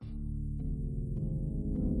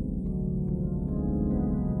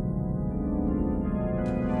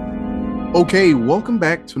Okay, welcome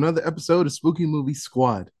back to another episode of Spooky Movie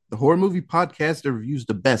Squad, the horror movie podcast that reviews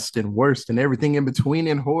the best and worst and everything in between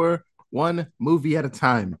in horror, one movie at a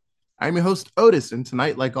time. I'm your host, Otis, and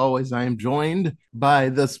tonight, like always, I am joined by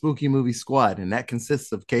the Spooky Movie Squad, and that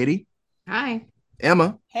consists of Katie, Hi.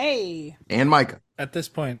 Emma, Hey. and Micah. At this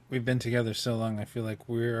point, we've been together so long. I feel like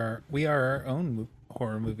we are our own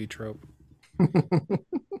horror movie trope.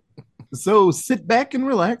 So sit back and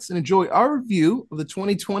relax and enjoy our review of the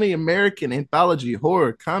 2020 American anthology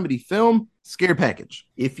horror comedy film Scare Package.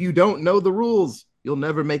 If you don't know the rules, you'll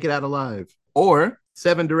never make it out alive. Or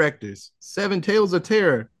 7 directors, 7 tales of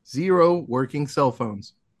terror, 0 working cell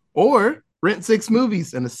phones. Or rent 6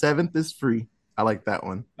 movies and the 7th is free. I like that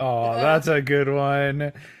one. Oh, that's a good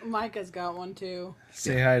one. Micah's got one too.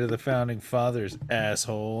 Say hi to the founding fathers,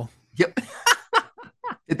 asshole. Yep.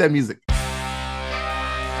 Hit that music.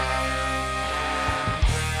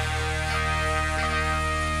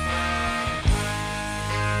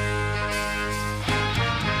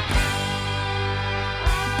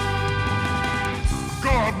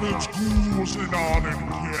 Goblins, ghouls, and odd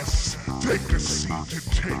guests, take a seat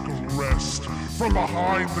and take a rest. From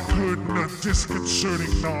behind the curtain, a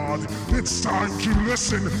disconcerting nod. It's time to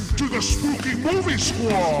listen to the Spooky Movie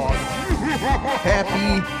Squad.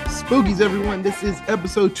 Happy Spookies, everyone. This is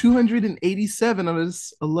episode 287 of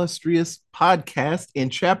this illustrious podcast in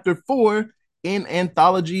chapter 4 in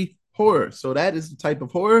anthology horror. So that is the type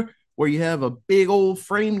of horror where you have a big old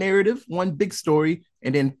frame narrative, one big story,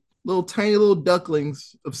 and then little tiny little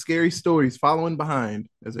ducklings of scary stories following behind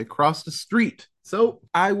as they cross the street. So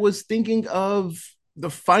I was thinking of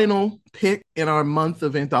the final pick in our month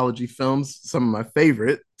of anthology films, some of my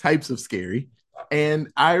favorite types of scary.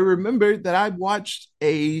 And I remembered that I watched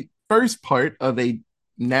a first part of a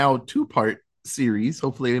now 2-part series.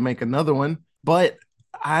 Hopefully they make another one. But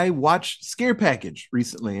I watched Scare Package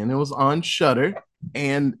recently and it was on Shudder.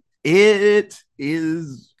 And it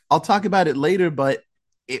is, I'll talk about it later, but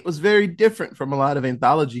it was very different from a lot of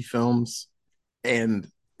anthology films. And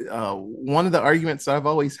one of the arguments I've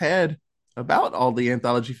always had about all the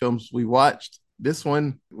anthology films we watched, this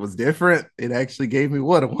one was different. It actually gave me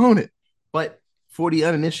what I wanted. But for the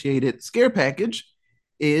uninitiated, Scare Package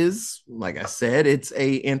is, like I said, it's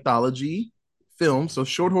a anthology film. So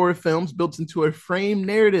short horror films built into a frame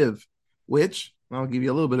narrative, which I'll give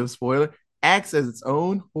you a little bit of a spoiler, acts as its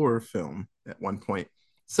own horror film at one point.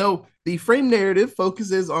 So the frame narrative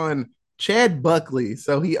focuses on Chad Buckley.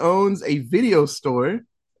 So he owns a video store,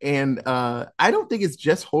 and I don't think it's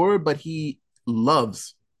just horror, but he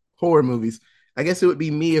loves horror movies. I guess it would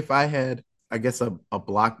be me if I had, I guess, a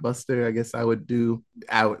Blockbuster. I guess I would do.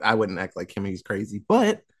 I wouldn't act like him. He's crazy,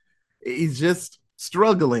 but he's just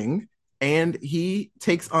struggling, and he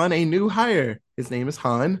takes on a new hire. His name is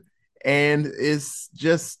Han, and it's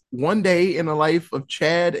just one day in the life of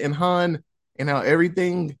Chad and Han, and how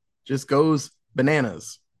everything just goes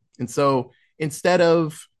bananas. And so instead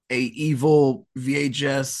of a evil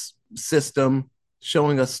VHS system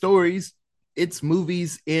showing us stories, it's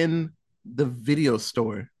movies in the video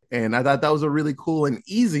store. And I thought that was a really cool and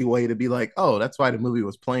easy way to be like, oh, that's why the movie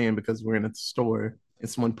was playing, because we're in a store and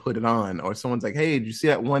someone put it on. Or someone's like, hey, did you see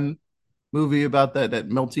that one movie about that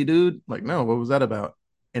melty dude? Like, no, what was that about?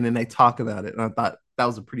 And then they talk about it. And I thought that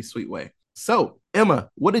was a pretty sweet way. So, Emma,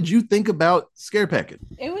 what did you think about Scare Package?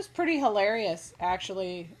 It was pretty hilarious,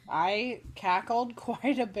 actually. I cackled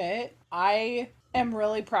quite a bit. I am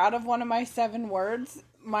really proud of one of my 7 words.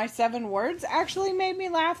 My 7 words actually made me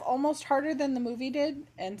laugh almost harder than the movie did.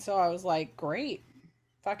 And so I was like, great.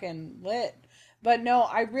 Fucking lit. But no,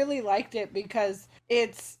 I really liked it because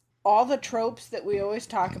it's all the tropes that we always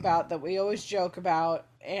talk about, that we always joke about,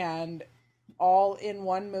 and all in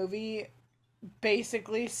one movie,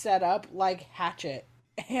 basically set up like Hatchet,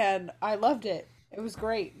 and I loved it. It was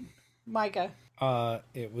great. Micah.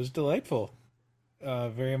 It was delightful.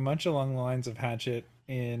 Very much along the lines of Hatchet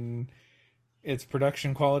in its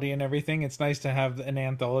production quality and everything. It's nice to have an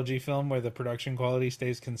anthology film where the production quality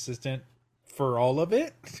stays consistent for all of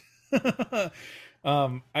it.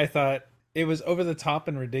 I thought it was over the top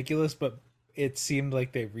and ridiculous, but it seemed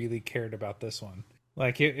like they really cared about this one.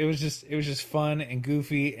 Like it was just fun and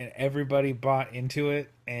goofy, and everybody bought into it,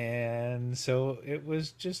 and so it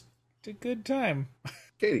was just a good time.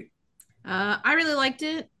 Katie. I really liked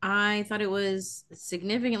it. I thought it was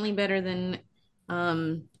significantly better than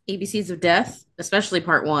ABCs of Death, especially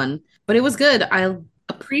part 1. But it was good. I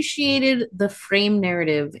appreciated the frame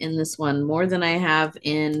narrative in this one more than I have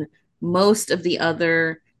in most of the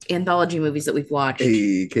other anthology movies that we've watched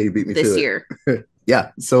Hey, Katie beat me this to year. it.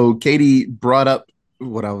 Yeah. So Katie brought up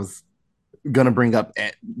what I was gonna bring up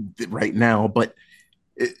right now, but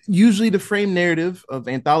usually the frame narrative of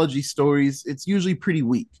anthology stories, it's usually pretty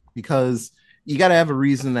weak because you got to have a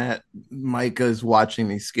reason that Micah is watching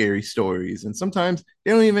these scary stories. And sometimes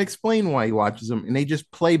they don't even explain why he watches them and they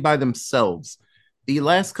just play by themselves. The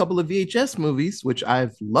last couple of VHS movies, which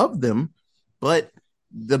I've loved them, but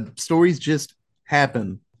the stories just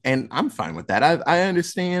happen. And I'm fine with that. I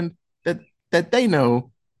understand that they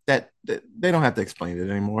know that they don't have to explain it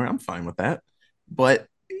anymore. I'm fine with that. But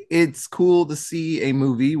it's cool to see a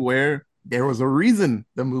movie where there was a reason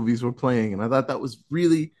the movies were playing. And I thought that was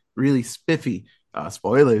really, really spiffy.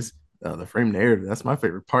 Spoilers, the frame narrative, that's my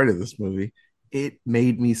favorite part of this movie. It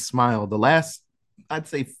made me smile. The last, I'd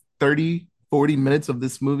say 30, 40 minutes of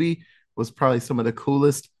this movie was probably some of the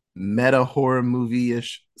coolest meta horror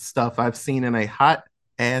movie-ish stuff I've seen in a hot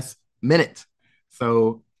ass minute.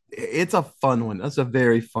 So it's a fun one. That's a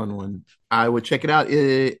very fun one. I would check it out.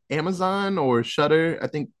 Amazon or Shudder, I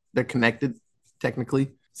think they're connected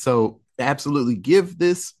technically. So absolutely give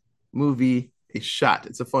this movie a shot.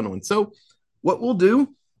 It's a fun one. So what we'll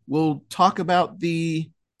do, we'll talk about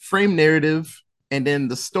the frame narrative and then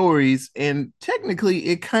the stories. And technically,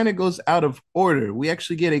 it kind of goes out of order. We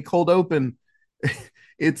actually get a cold open.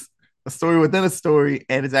 It's a story within a story,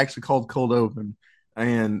 and it's actually called Cold Open.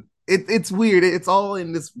 And it's weird. It's all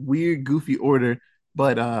in this weird, goofy order.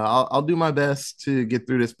 But I'll do my best to get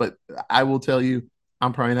through this. But I will tell you,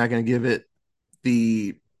 I'm probably not going to give it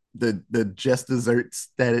the the just desserts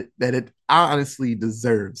that it honestly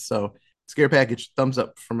deserves. So scare package, thumbs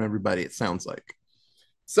up from everybody. It sounds like.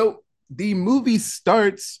 So the movie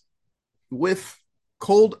starts with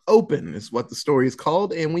Cold Open, is what the story is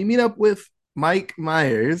called, and we meet up with Mike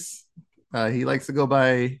Myers. He likes to go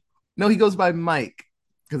by he goes by Mike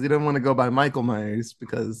because he doesn't want to go by Michael Myers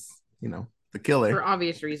because the killer for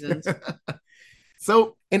obvious reasons.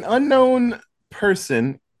 So an unknown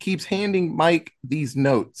person keeps handing Mike these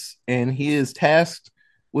notes, and he is tasked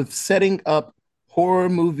with setting up horror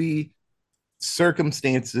movie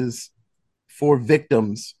circumstances for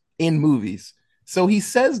victims in movies. So he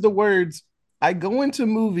says the words, I go into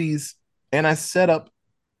movies and I set up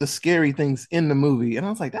the scary things in the movie. And I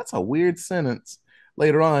was like, that's a weird sentence.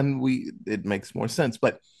 Later on, it makes more sense.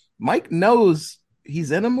 But Mike knows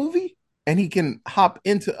he's in a movie and he can hop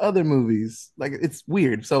into other movies. Like, it's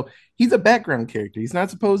weird. So he's a background character. He's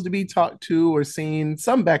not supposed to be talked to or seen.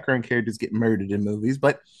 Some background characters get murdered in movies,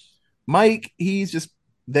 but Mike, he's just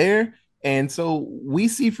there. And so we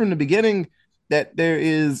see from the beginning that there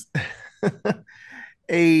is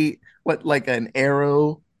like an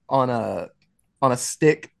arrow on a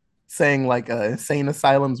stick saying like a insane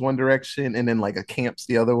asylum's one direction and then like a camp's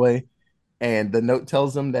the other way. And the note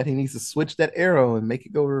tells him that he needs to switch that arrow and make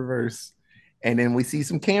it go reverse. And then we see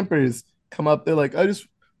some campers come up. They're like, I just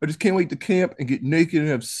can't wait to camp and get naked and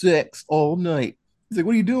have sex all night. He's like,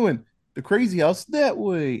 what are you doing? The crazy house that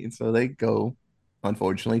way. And so they go,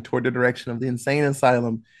 unfortunately, toward the direction of the insane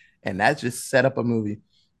asylum. And that's just set up a movie.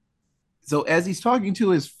 So as he's talking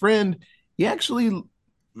to his friend, he actually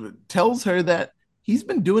tells her that he's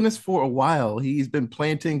been doing this for a while. He's been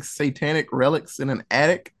planting satanic relics in an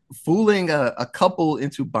attic, fooling a couple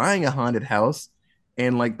into buying a haunted house.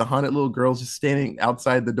 And like the haunted little girl's just standing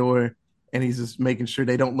outside the door, and he's just making sure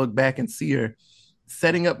they don't look back and see her,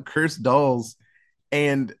 setting up cursed dolls.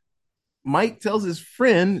 And Mike tells his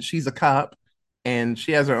friend she's a cop and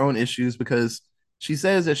she has her own issues because she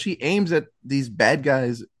says that she aims at these bad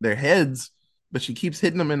guys, their heads, but she keeps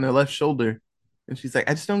hitting them in their left shoulder. And she's like,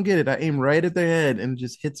 I just don't get it. I aim right at their head and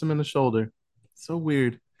just hits them in the shoulder. So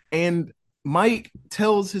weird. And Mike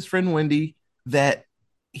tells his friend Wendy that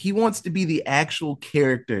he wants to be the actual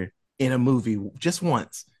character in a movie just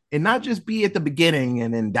once and not just be at the beginning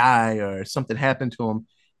and then die or something happen to him.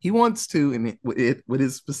 He wants to, and with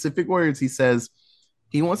his specific words, he says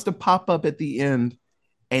he wants to pop up at the end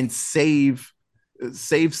and save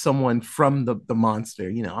someone from the monster.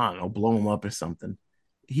 I don't know, blow him up or something.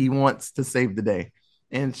 He wants to save the day.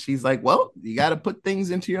 And she's like, well, you got to put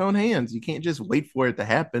things into your own hands. You can't just wait for it to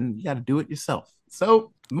happen. You got to do it yourself.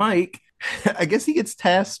 So Mike, I guess he gets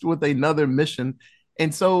tasked with another mission.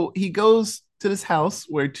 And so he goes to this house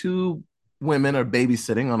where two women are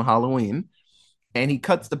babysitting on Halloween, and he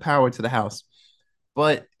cuts the power to the house.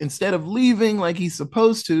 But instead of leaving like he's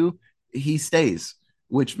supposed to, he stays,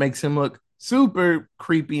 which makes him look super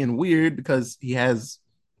creepy and weird because he has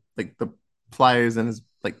like the pliers in his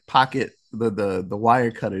like pocket, the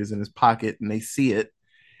wire cutters in his pocket, and they see it.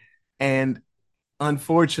 And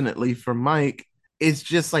unfortunately for Mike, it's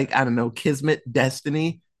just like, I don't know, kismet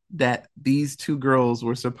destiny that these two girls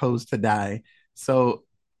were supposed to die. So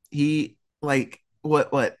he like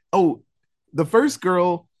what? Oh, the first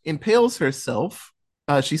girl impales herself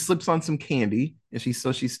She slips on some candy, and she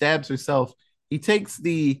stabs herself. He takes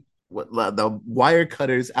the wire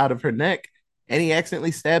cutters out of her neck, and he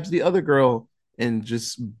accidentally stabs the other girl, and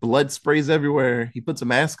just blood sprays everywhere. He puts a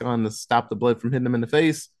mask on to stop the blood from hitting him in the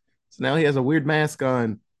face. So now he has a weird mask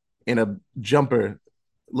on and a jumper.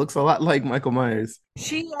 Looks a lot like Michael Myers.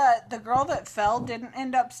 The girl that fell didn't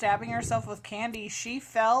end up stabbing herself with candy. She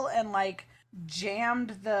fell and like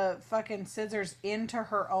jammed the fucking scissors into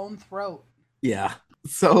her own throat. Yeah.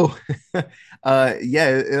 So, yeah,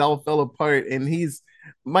 it all fell apart, and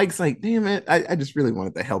Mike's like, damn it, I just really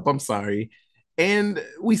wanted to help. I'm sorry. And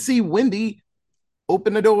we see Wendy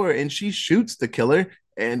open the door, and she shoots the killer,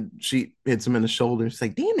 and she hits him in the shoulder. She's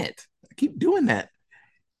like, damn it, I keep doing that.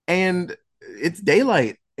 And it's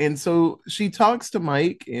daylight. And so she talks to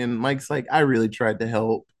Mike, and Mike's like, I really tried to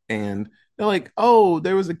help. And they're like, oh,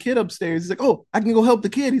 there was a kid upstairs. He's like, oh, I can go help the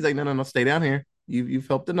kid. He's like, no, no, no, stay down here. You've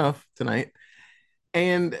helped enough tonight.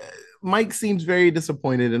 And Mike seems very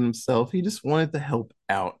disappointed in himself. He just wanted to help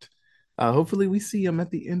out. Hopefully, we see him at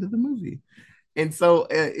the end of the movie. And so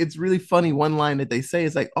it's really funny. One line that they say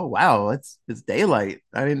is like, "Oh wow, it's daylight.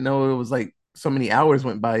 I didn't know it was like so many hours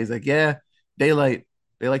went by." He's like, "Yeah, daylight.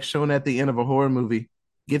 They like shown at the end of a horror movie.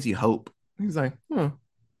 Gives you hope." He's like, "Oh,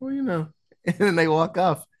 well, you know." And then they walk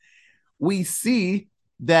off. We see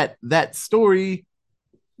that story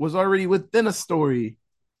was already within a story,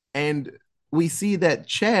 and we see that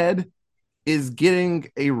Chad is getting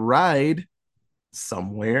a ride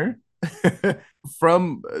somewhere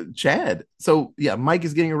from Chad. So yeah, Mike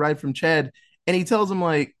is getting a ride from Chad, and he tells him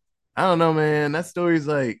like, I don't know, man, that story's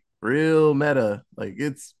like real meta. Like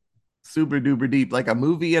it's super duper deep, like a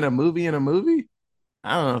movie and a movie and a movie.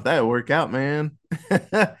 I don't know if that would work out, man.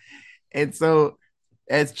 And so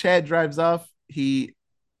as Chad drives off, he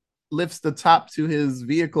lifts the top to his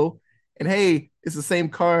vehicle, and hey, it's the same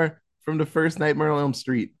car from the first Nightmare on Elm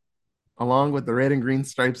Street, along with the red and green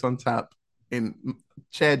stripes on top. And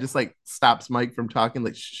Chad just like stops Mike from talking,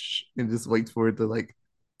 like shh, and just waits for it to like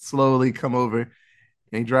slowly come over, and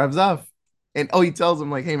he drives off. And oh, he tells him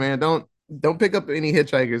like, "Hey man, don't pick up any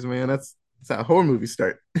hitchhikers, man. That's how horror movies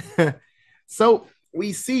start." So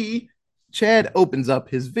we see Chad opens up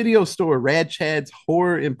his video store, Rad Chad's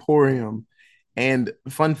Horror Emporium. And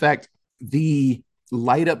fun fact, the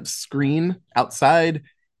light up screen outside,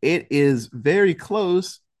 it is very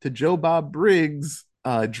close to Joe Bob Briggs'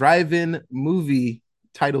 drive-in movie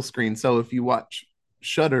title screen. So if you watch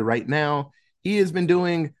Shudder right now, he has been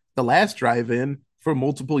doing the last drive-in for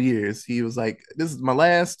multiple years. He was like, this is my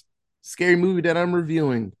last scary movie that I'm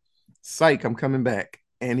reviewing. Psych, I'm coming back.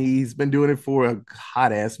 And he's been doing it for a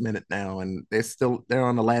hot ass minute now, and they're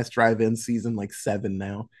on the last drive-in season, like 7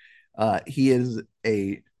 now. He is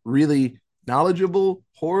a really knowledgeable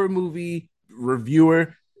horror movie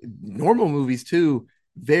reviewer, normal movies too.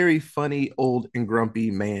 Very funny, old and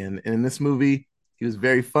grumpy man. And in this movie, he was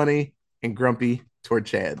very funny and grumpy toward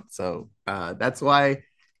Chad. So that's why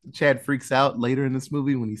Chad freaks out later in this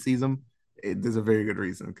movie when he sees him. There's a very good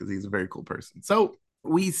reason, because he's a very cool person. So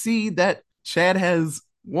we see that Chad has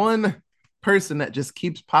one person that just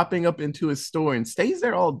keeps popping up into his store and stays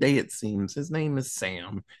there all day, it seems. His name is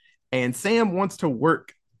Sam. And Sam wants to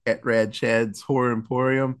work at Rad Chad's Horror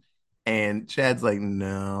Emporium. And Chad's like,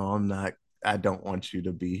 no, I'm not. I don't want you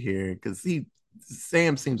to be here, because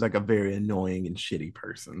Sam seems like a very annoying and shitty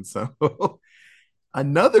person. So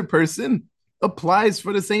another person applies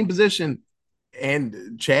for the same position,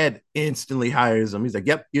 and Chad instantly hires him. He's like,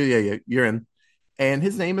 yep, yeah, you're in. And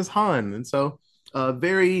his name is Han. And so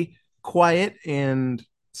very quiet and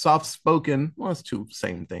soft-spoken. Well, it's two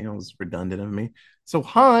same thing. It was redundant of me. So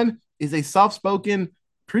Han is a soft-spoken,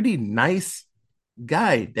 pretty nice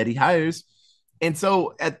guy that he hires. And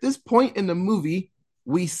so at this point in the movie,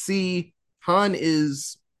 we see Han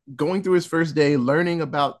is going through his first day, learning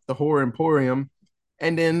about the Horror Emporium,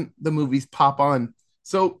 and then the movies pop on.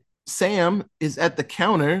 So Sam is at the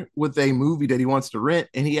counter with a movie that he wants to rent,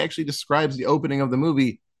 and he actually describes the opening of the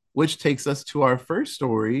movie, which takes us to our first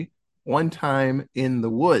story, One Time in the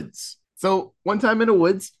Woods. So One Time in the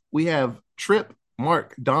Woods, we have Trip,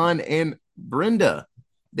 Mark, Don, and Brenda.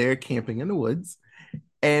 They're camping in the woods,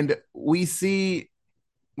 and we see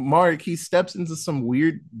Mark, he steps into some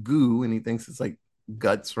weird goo, and he thinks it's like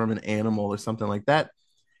guts from an animal or something like that.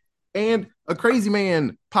 And a crazy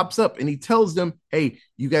man pops up, and he tells them, hey,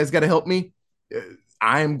 you guys got to help me.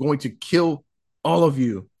 I am going to kill all of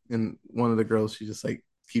you. And one of the girls, she just like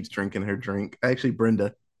keeps drinking her drink. Actually,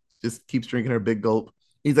 Brenda just keeps drinking her big gulp.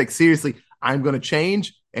 He's like, seriously, I'm going to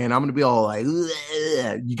change, and I'm going to be all like,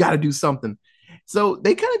 you got to do something. So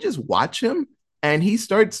they kind of just watch him, and he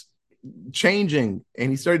starts changing, and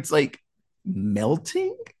he starts like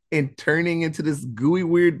melting and turning into this gooey,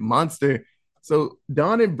 weird monster. So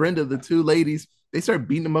Dawn and Brenda, the two ladies, they start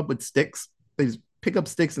beating him up with sticks. They just pick up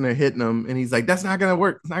sticks and they're hitting him. And he's like, that's not gonna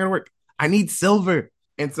work. It's not gonna work. I need silver.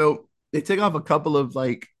 And so they take off a couple of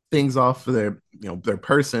like things off for their, their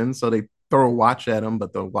person. So they throw a watch at him,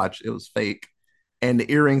 but the watch, it was fake. And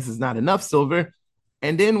the earrings is not enough silver.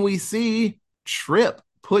 And then we see Trip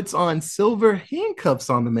puts on silver handcuffs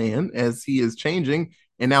on the man as he is changing.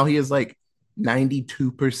 And now he is like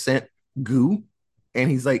 92% goo.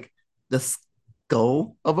 And he's like the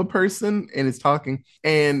skull of a person and is talking.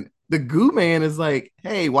 And the goo man is like,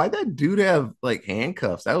 hey, why'd that dude have like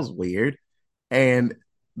handcuffs? That was weird. And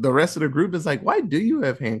the rest of the group is like, why do you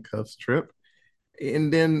have handcuffs, Trip?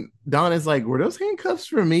 And then Don is like, were those handcuffs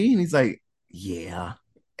for me? And he's like, yeah.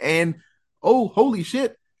 And oh, holy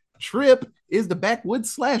shit, Trip is the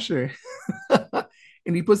backwoods slasher.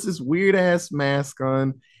 And he puts this weird ass mask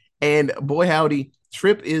on. And boy, howdy,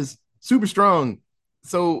 Trip is super strong.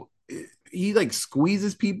 So he like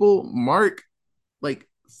squeezes people. Mark like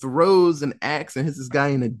throws an axe and hits this guy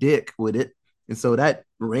in the dick with it. And so that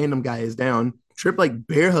random guy is down. Trip like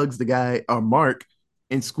bear hugs the guy, Mark,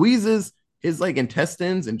 and squeezes his like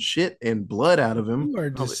intestines and shit and blood out of him. You are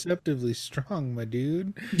deceptively strong, my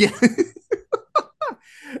dude. Yeah.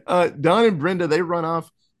 Don and Brenda, they run off,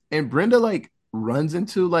 and Brenda like runs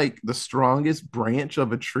into like the strongest branch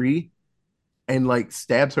of a tree and like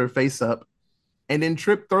stabs her face up. And then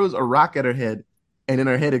Trip throws a rock at her head, and then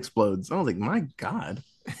her head explodes. I was like, my God.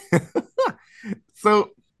 So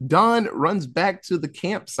Don runs back to the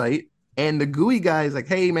campsite, and the gooey guy is like,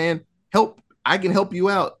 hey, man, help. I can help you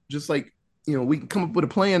out. Just like, we can come up with a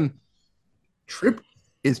plan. Trip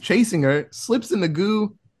is chasing her, slips in the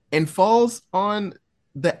goo, and falls on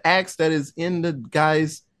the axe that is in the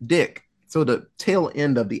guy's dick. So the tail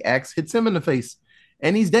end of the axe hits him in the face,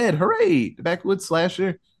 and he's dead. Hooray! The backwoods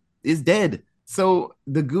slasher is dead. So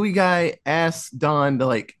the gooey guy asks Don to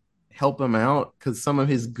like help him out because some of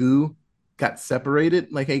his goo got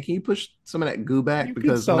separated. Like, hey, can you push some of that goo back? You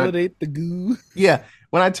because consolidate the goo. Yeah,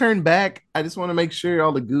 when I turn back, I just want to make sure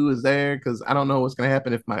all the goo is there because I don't know what's gonna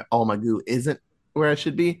happen if all my goo isn't where I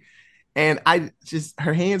should be. And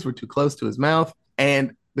her hands were too close to his mouth,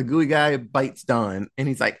 and the gooey guy bites Don, and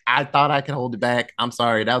he's like, I thought I could hold it back. I'm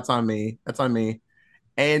sorry, that's on me. That's on me.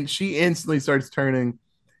 And she instantly starts turning,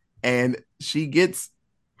 and she gets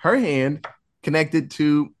her hand connected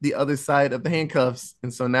to the other side of the handcuffs.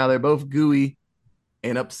 And so now they're both gooey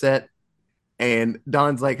and upset. And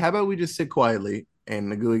Don's like, how about we just sit quietly?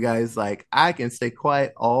 And the gooey guy is like, I can stay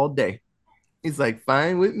quiet all day. He's like,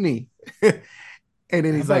 fine with me. And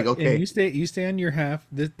then he's like, okay. And you stay on your half.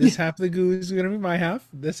 This half of the goo is gonna be my half.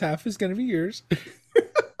 This half is gonna be yours.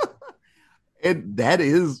 And that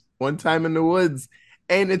is One Time in the Woods.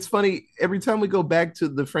 And it's funny, every time we go back to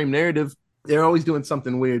the frame narrative, they're always doing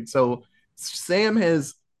something weird. So Sam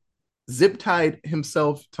has zip tied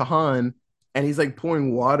himself to Han, and he's like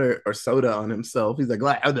pouring water or soda on himself. He's like,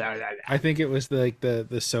 I think it was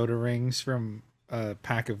the soda rings from a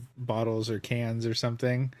pack of bottles or cans or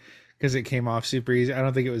something, because it came off super easy. I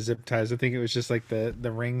don't think it was zip ties. I think it was just like the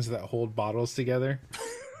rings that hold bottles together.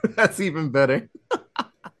 That's even better.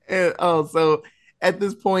 And, so at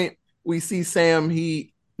this point, we see Sam.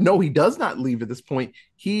 He does not leave at this point.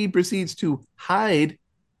 He proceeds to hide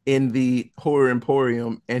in the Horror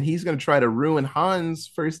Emporium, and he's going to try to ruin Han's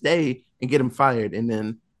first day and get him fired. And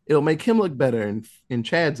then it'll make him look better in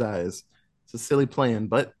Chad's eyes. It's a silly plan,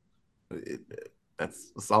 but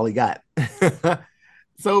that's all he got.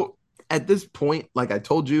 So at this point, like I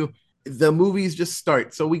told you, the movies just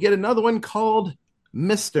start. So we get another one called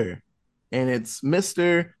Mr. And it's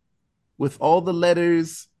Mr. with all the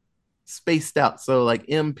letters spaced out. So like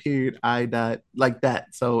M period I dot like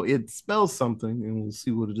that. So it spells something, and we'll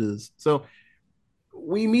see what it is. So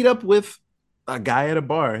we meet up with a guy at a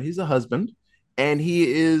bar. He's a husband, and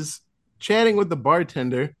he is chatting with the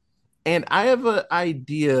bartender. And I have an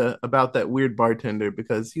idea about that weird bartender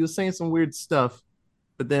because he was saying some weird stuff,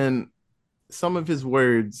 but then some of his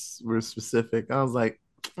words were specific. I was like,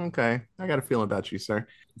 okay, I got a feeling about you, sir.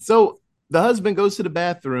 So the husband goes to the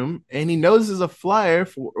bathroom, and he notices a flyer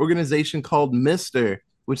for an organization called Mr.,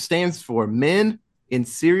 which stands for Men in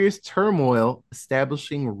Serious Turmoil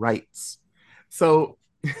Establishing Rights. So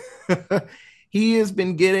he has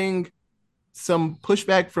been getting some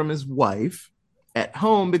pushback from his wife at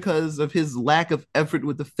home because of his lack of effort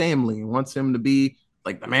with the family, and wants him to be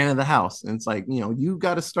like the man of the house. And it's like, you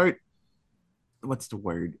got to start, what's the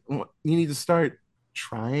word? You need to start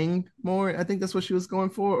trying more. I think that's what she was going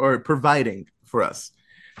for, or providing for us.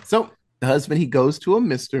 So the husband, he goes to a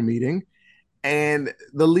Mr. meeting, And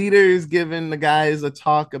the leader is giving the guys a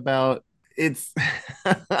talk about it's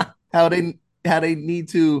how they need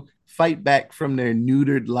to fight back from their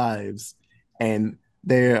neutered lives. And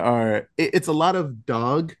it's a lot of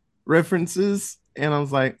dog references. And I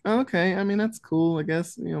was like, okay, I mean, that's cool, I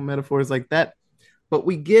guess, metaphors like that. But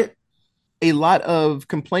we get a lot of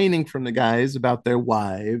complaining from the guys about their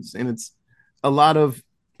wives, and it's a lot of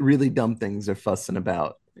really dumb things they're fussing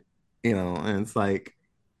about, and it's like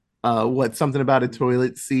something about a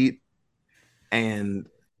toilet seat and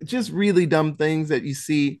just really dumb things that you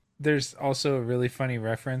see. There's also a really funny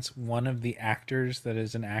reference. One of the actors that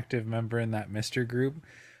is an active member in that Mr. group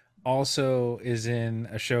also is in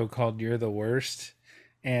a show called You're the Worst,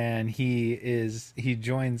 and he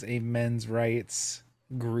joins a men's rights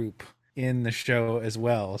group in the show as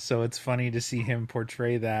well. So it's funny to see him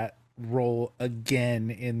portray that role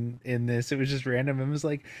again in this. It was just random. It was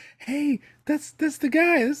like, hey, that's the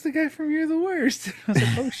guy. That's the guy from You're the Worst. I was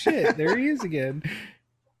like, oh shit, there he is again.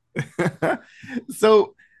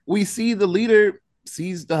 So we see the leader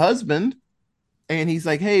sees the husband, and he's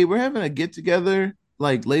like, hey, we're having a get together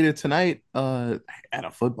like later tonight at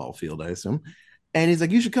a football field, I assume. And he's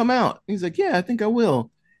like, you should come out. He's like, yeah, I think I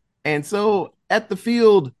will. And so at the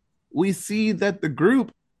field, we see that the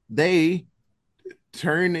group, they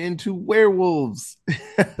turn into werewolves.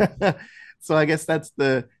 So I guess that's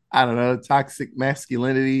I don't know, toxic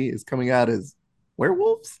masculinity is coming out as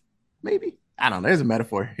werewolves, maybe. I don't know. There's a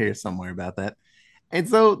metaphor here somewhere about that. And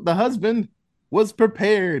so the husband was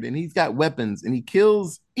prepared, and he's got weapons, and he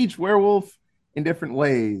kills each werewolf in different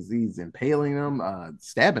ways. He's impaling them,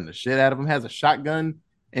 stabbing the shit out of them, has a shotgun,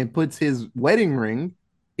 and puts his wedding ring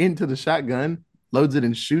into the shotgun, loads it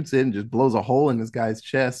and shoots it, and just blows a hole in this guy's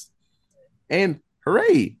chest. And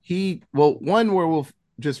hooray! One werewolf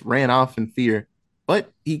just ran off in fear,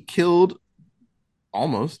 but he killed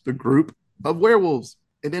almost the group of werewolves.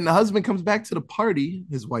 And then the husband comes back to the party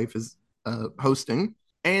his wife is hosting,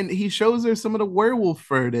 and he shows her some of the werewolf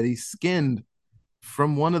fur that he skinned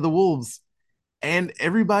from one of the wolves. And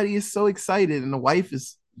everybody is so excited, and the wife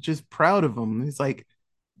is just proud of him. He's like,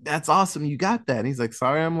 that's awesome, you got that. And he's like,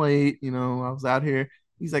 sorry I'm late, I was out here.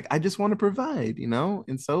 He's like, I just want to provide,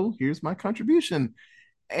 and so here's my contribution.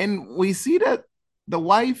 And we see that the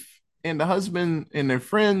wife and the husband and their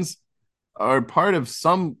friends are part of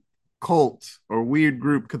some cult or weird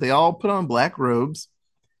group, because they all put on black robes,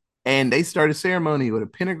 and they start a ceremony with a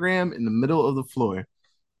pentagram in the middle of the floor.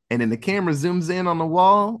 And then the camera zooms in on the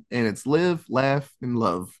wall, and it's live, laugh, and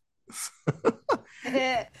love.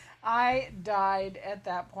 I died at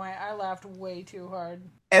that point. I laughed way too hard.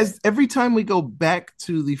 As every time we go back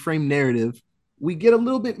to the frame narrative, we get a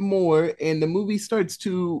little bit more, and the movie starts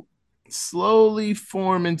to slowly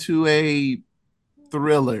form into a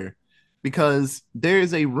thriller, because there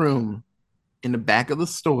is a room in the back of the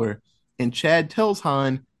store, and Chad tells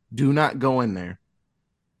Han, do not go in there.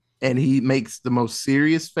 And he makes the most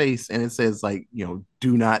serious face, and it says, like,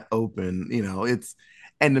 do not open,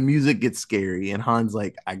 and the music gets scary, and Han's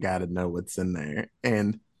like, I gotta know what's in there.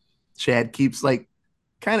 And Chad keeps like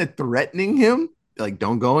kind of threatening him, like,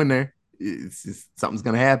 don't go in there. It's just, something's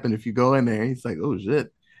gonna happen if you go in there. He's like, oh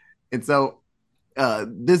shit. And so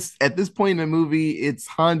at this point in the movie, it's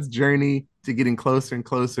Han's journey to getting closer and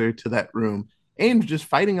closer to that room, and just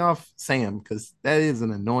fighting off Sam, because that is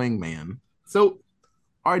an annoying man. So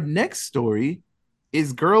our next story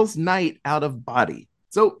is Girls' Night Out of Body.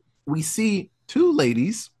 So we see two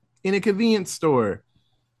ladies in a convenience store,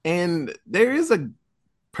 and there is a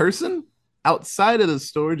person outside of the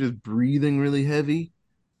store just breathing really heavy.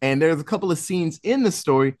 And there's a couple of scenes in the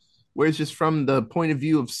story where it's just from the point of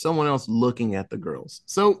view of someone else looking at the girls.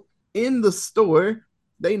 So in the store,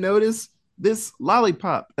 they notice this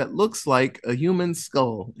lollipop that looks like a human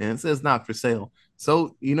skull, and it says not for sale.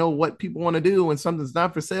 So you know what people want to do when something's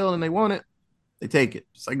not for sale and they want it? They take it.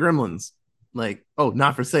 It's like Gremlins. Like, oh,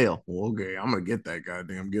 not for sale. Well, okay, I'm going to get that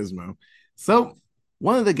goddamn gizmo. So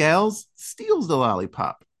one of the gals steals the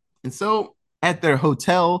lollipop. And so at their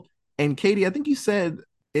hotel, and Katie, I think you said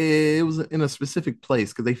it was in a specific place,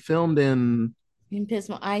 because they filmed in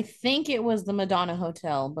Pismo. I think it was the Madonna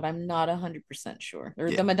Hotel, but I'm not 100% sure. Or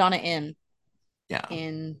Yeah. the Madonna Inn Yeah.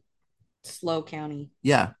 in Slow County.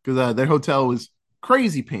 Yeah, because their hotel was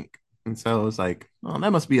crazy pink. And so it was like, oh,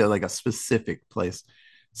 that must be like a specific place.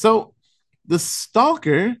 So the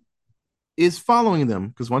stalker is following them,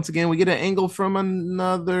 because once again, we get an angle from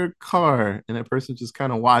another car, and that person's just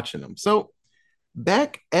kind of watching them. So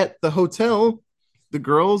back at the hotel, the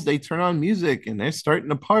girls, they turn on music, and they're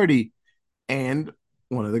starting a party. And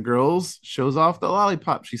one of the girls shows off the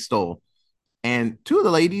lollipop she stole. And two of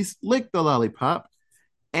the ladies lick the lollipop.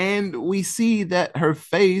 And we see that her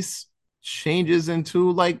face changes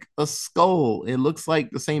into like a skull. It looks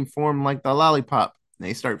like the same form like the lollipop.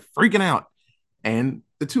 They start freaking out. And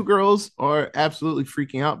the two girls are absolutely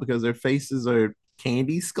freaking out because their faces are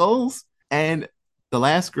candy skulls. And the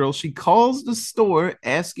last girl, she calls the store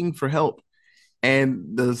asking for help.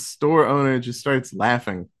 And the store owner just starts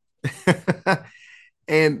laughing.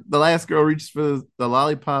 And the last girl reaches for the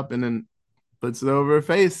lollipop and then puts it over her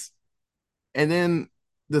face. And then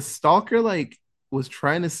the stalker like was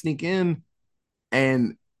trying to sneak in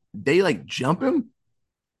and they like jump him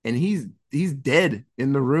and he's dead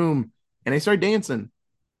in the room and they start dancing.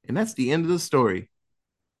 And that's the end of the story.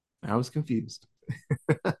 I was confused.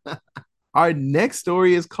 Our next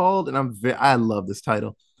story is called, and I love this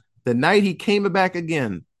title, The Night He Came Back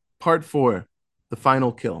Again, Part 4, The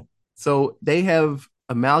Final Kill. So they have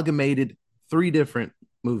amalgamated 3 different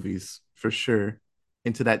movies for sure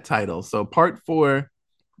into that title. So Part 4,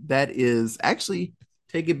 that is actually,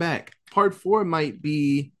 take it back. Part 4 might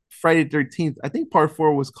be Friday the 13th. I think Part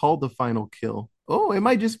 4 was called The Final Kill. Oh, it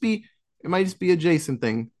might just be a Jason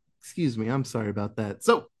thing. Excuse me. I'm sorry about that.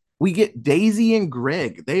 So we get Daisy and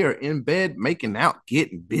Greg. They are in bed making out,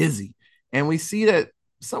 getting busy. And we see that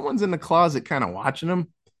someone's in the closet kind of watching them.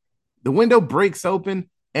 The window breaks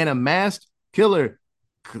open and a masked killer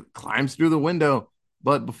climbs through the window.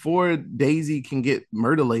 But before Daisy can get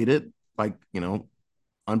murderlated, like,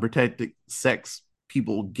 unprotected sex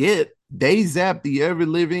people get, they zap the ever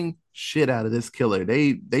living shit out of this killer.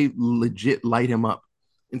 They legit light him up.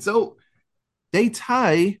 And so they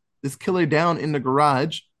tie this killer down in the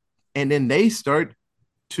garage and then they start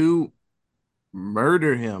to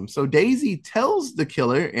murder him. So Daisy tells the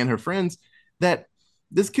killer and her friends that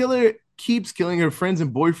this killer keeps killing her friends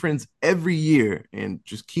and boyfriends every year and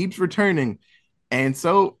just keeps returning. And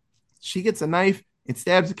so she gets a knife and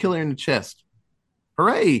stabs the killer in the chest.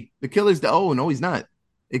 Hooray! The killer's oh no, he's not.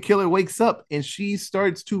 The killer wakes up and she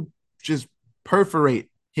starts to just perforate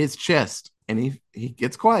his chest and he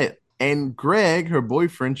gets quiet. And Greg, her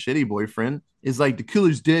boyfriend, shitty boyfriend, is like, the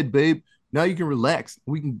killer's dead, babe. Now you can relax.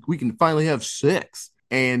 We can finally have sex.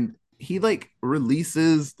 And he like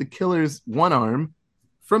releases the killer's one arm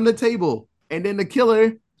from the table. And then the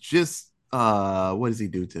killer just what does he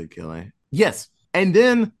do to the killer? Yes. And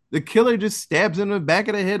then the killer just stabs him in the back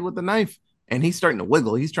of the head with a knife. And he's starting to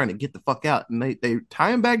wiggle. He's trying to get the fuck out. And they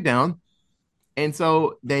tie him back down. And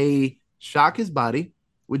so they shock his body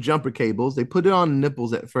with jumper cables. They put it on the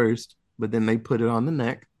nipples at first, but then they put it on the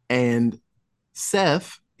neck. And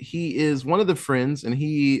Seth, he is one of the friends, and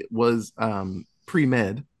he was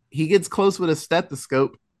pre-med. He gets close with a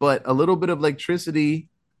stethoscope, but a little bit of electricity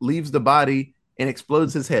leaves the body and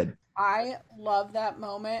explodes his head. I love that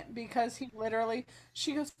moment because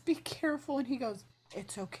she goes, be careful. And he goes,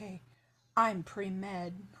 it's okay. I'm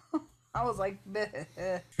pre-med. I was like,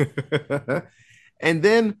 And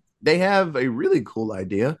then they have a really cool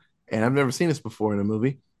idea, and I've never seen this before in a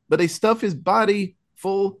movie, but they stuff his body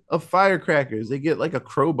full of firecrackers. They get like a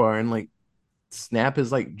crowbar and like snap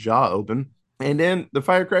his like jaw open, and then the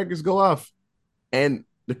firecrackers go off, and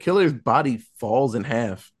the killer's body falls in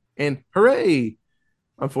half. And hooray!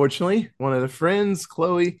 Unfortunately, one of the friends,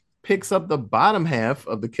 Chloe, picks up the bottom half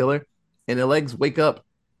of the killer, and the legs wake up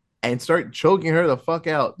and start choking her the fuck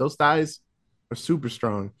out. Those thighs are super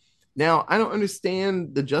strong. Now, I don't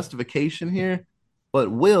understand the justification here, but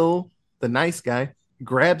Will, the nice guy,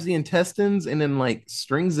 grabs the intestines and then like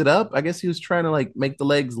strings it up. I guess he was trying to like make the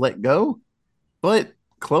legs let go, but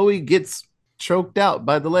Chloe gets choked out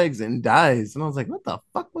by the legs and dies. And I was like, what the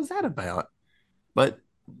fuck was that about? But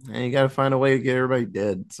you got to find a way to get everybody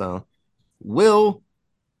dead. So Will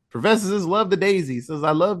professes his love to Daisy, says,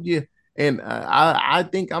 I loved you, and I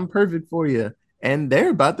think I'm perfect for you. And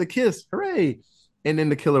they're about to kiss. Hooray. And then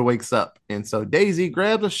the killer wakes up. And so Daisy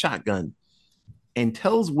grabs a shotgun and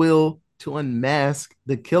tells Will to unmask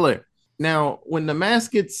the killer. Now, when the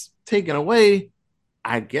mask gets taken away,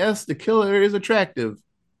 I guess the killer is attractive.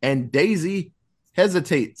 And Daisy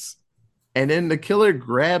hesitates. And then the killer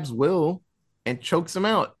grabs Will and chokes him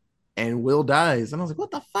out. And Will dies. And I was like,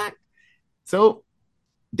 what the fuck? So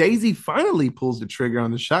Daisy finally pulls the trigger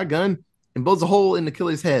on the shotgun and blows a hole in the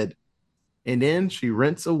killer's head. And then she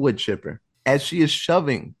rents a wood chipper. As she is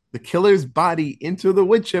shoving the killer's body into the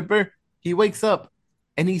wood chipper, he wakes up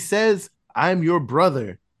and he says, I'm your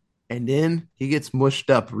brother. And then he gets mushed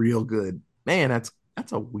up real good. Man, that's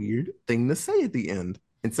a weird thing to say at the end.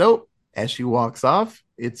 And so as she walks off,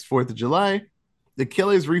 it's 4th of July. The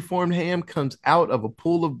killer's reformed ham comes out of a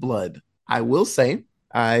pool of blood. I will say,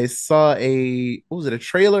 I saw a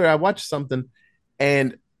trailer? I watched something,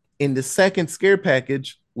 and in the second scare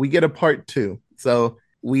package, we get a part 2. So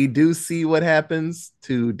we do see what happens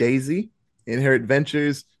to Daisy in her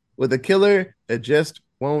adventures with a killer that just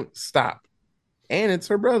won't stop. And it's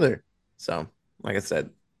her brother. So, like I said,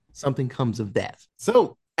 something comes of that.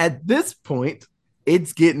 So, at this point,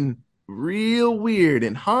 it's getting real weird.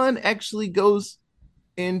 And Han actually goes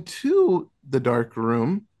into the dark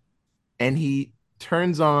room and he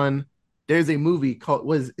turns on. There's a movie called,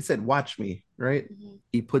 it said Watch Me, right? Mhm.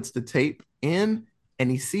 He puts the tape in and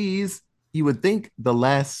he sees, you would think, the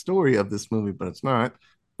last story of this movie, but it's not.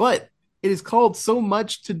 But it is called So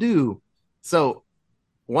Much to Do. So,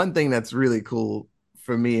 one thing that's really cool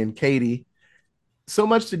for me and Katie, So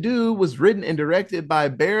Much to Do was written and directed by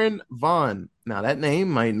Baron Vaughn. Now, that name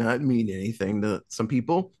might not mean anything to some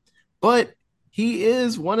people, but he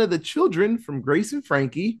is one of the children from Grace and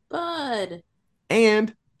Frankie, Bud.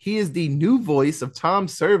 and he is the new voice of Tom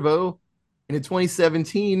Servo in the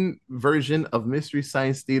 2017 version of Mystery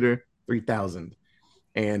Science Theater 3000.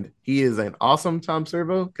 And he is an awesome Tom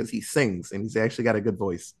Servo because he sings and he's actually got a good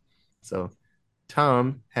voice. So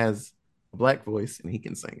Tom has a black voice and he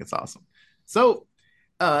can sing. It's awesome. So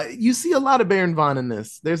you see a lot of Baron Vaughn in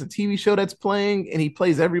this. There's a TV show that's playing and he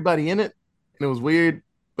plays everybody in it. And it was weird,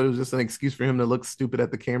 but it was just an excuse for him to look stupid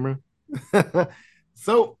at the camera.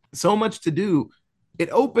 So much to do. It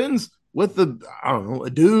opens with a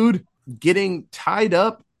dude getting tied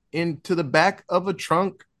up into the back of a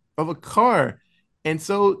trunk of a car. And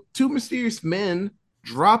so two mysterious men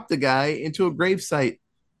drop the guy into a gravesite.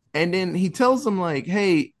 And then he tells them, like,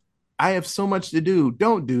 hey, I have so much to do.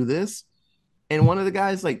 Don't do this. And one of the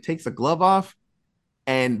guys like takes a glove off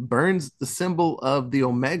and burns the symbol of the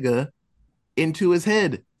Omega into his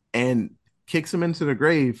head and kicks him into the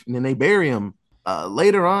grave. And then they bury him.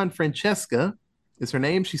 Later on, Francesca is her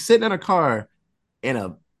name. She's sitting in a car in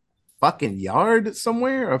a fucking yard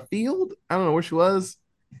somewhere, a field. I don't know where she was.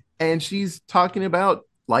 And she's talking about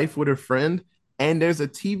life with her friend. And there's a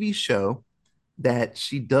TV show that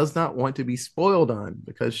she does not want to be spoiled on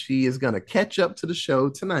because she is going to catch up to the show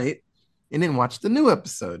tonight and then watch the new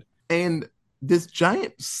episode. And this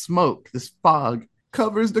giant smoke, this fog,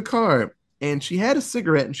 covers the car. And she had a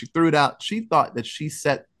cigarette and she threw it out. She thought that she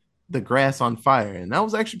set the grass on fire. And that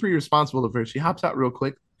was actually pretty responsible of her. She hops out real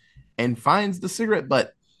quick and finds the cigarette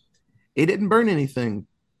butt. It didn't burn anything.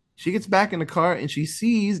 She gets back in the car and she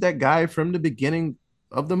sees that guy from the beginning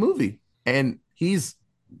of the movie. And he's,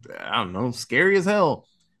 I don't know, scary as hell.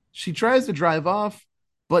 She tries to drive off,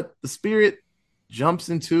 but the spirit jumps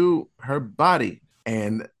into her body.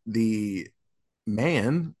 And the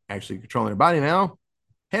man, actually controlling her body now,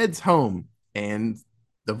 heads home. And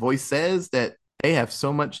the voice says that they have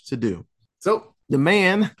so much to do. So the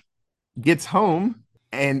man gets home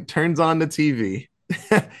and turns on the TV.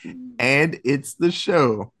 And it's the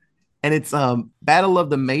show. And it's Battle of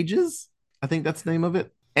the Mages. I think that's the name of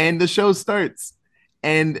it. And the show starts.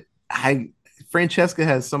 And Francesca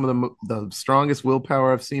has some of the strongest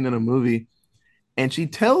willpower I've seen in a movie. And she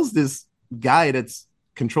tells this guy that's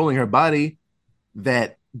controlling her body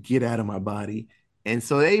that get out of my body. And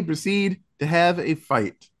so they proceed to have a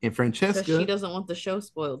fight. And Francesca, Because she doesn't want the show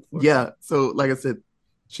spoiled for her. yeah. So like I said,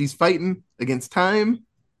 she's fighting against time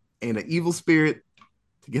and an evil spirit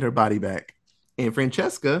to get her body back. And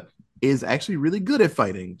Francesca is actually really good at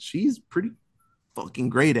fighting. She's pretty fucking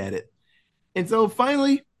great at it. And so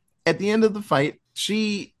finally, at the end of the fight,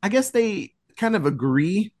 I guess they kind of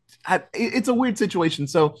agree. It's a weird situation.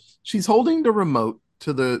 So she's holding the remote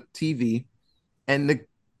to the TV and the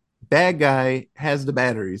bad guy has the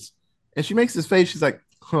batteries. And she makes this face. She's like,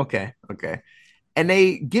 okay. And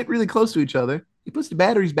they get really close to each other. He puts the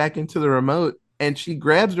batteries back into the remote and she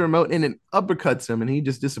grabs the remote and then uppercuts him and he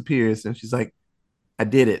just disappears. And she's like, I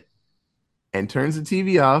did it. And turns the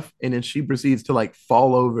TV off. And then she proceeds to like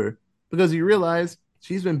fall over because you realize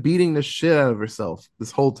she's been beating the shit out of herself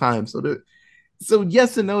this whole time. So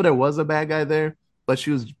yes and no, there was a bad guy there, but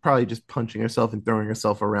she was probably just punching herself and throwing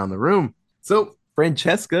herself around the room. So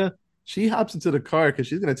Francesca, she hops into the car because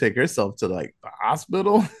she's going to take herself to like the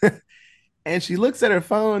hospital. And she looks at her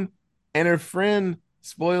phone and her friend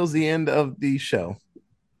spoils the end of the show.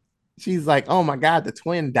 She's like, oh my God, the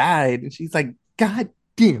twin died. And she's like, God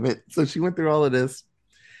damn it. So she went through all of this.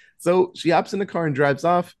 So she hops in the car and drives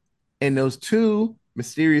off. And those two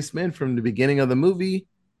mysterious men from the beginning of the movie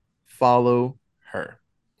follow her.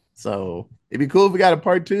 So it'd be cool if we got a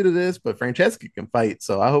part 2 to this, but Francesca can fight.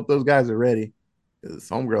 So I hope those guys are ready. Because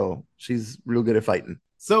homegirl, she's real good at fighting.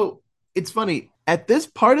 So it's funny. At this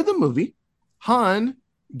part of the movie, Han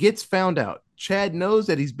gets found out. Chad knows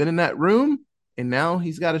that he's been in that room, and now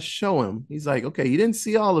he's got to show him. He's like, okay, you didn't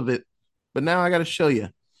see all of it, but now I got to show you.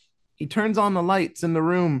 He turns on the lights in the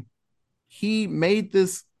room, he made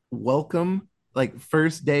this welcome, like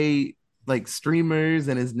first day, like streamers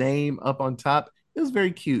and his name up on top. It was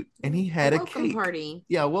very cute. And he had a welcome cake. party.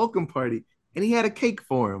 Yeah, a welcome party. And he had a cake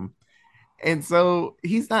for him. And so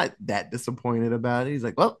he's not that disappointed about it. He's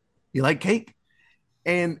like, well, you like cake?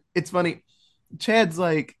 And it's funny. Chad's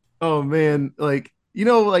like, oh man, like,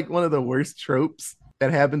 like one of the worst tropes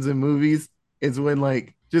that happens in movies is when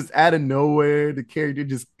like just out of nowhere the character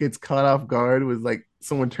just gets caught off guard with like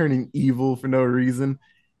someone turning evil for no reason.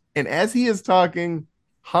 And as he is talking,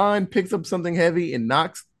 Han picks up something heavy and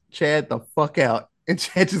knocks Chad the fuck out. And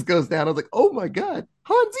Chad just goes down. I was like, oh my God,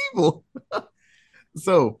 Han's evil.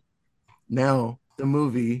 So now the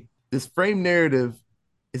movie, this frame narrative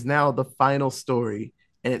is now the final story.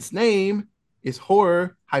 And its name is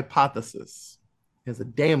Horror Hypothesis. It has a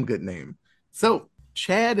damn good name. So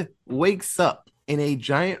Chad wakes up in a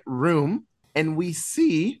giant room, and we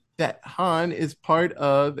see that Han is part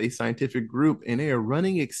of a scientific group, and they are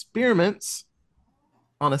running experiments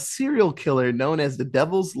on a serial killer known as the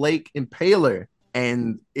Devil's Lake Impaler.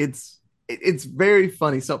 And it's very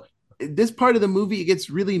funny. So this part of the movie, it gets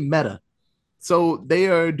really meta. So they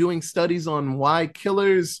are doing studies on why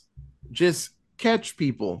killers just catch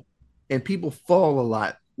people and people fall a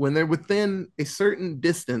lot. When they're within a certain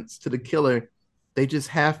distance to the killer, they just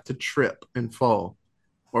have to trip and fall.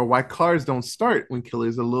 Or why cars don't start when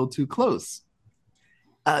killers are a little too close.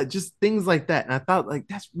 Just things like that. And I thought like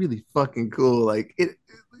that's really fucking cool. Like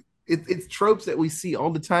it's tropes that we see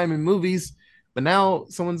all the time in movies, but now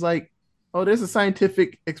someone's like, oh, there's a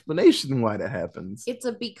scientific explanation why that happens. It's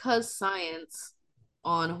a because science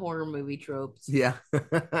on horror movie tropes. Yeah.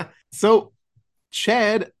 So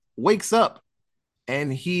Chad wakes up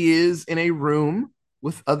and he is in a room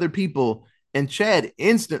with other people. And Chad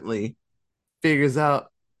instantly figures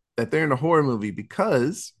out that they're in a horror movie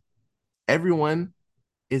because everyone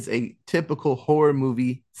is a typical horror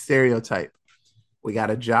movie stereotype. We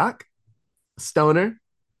got a jock, a stoner,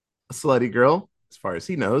 a slutty girl, as far as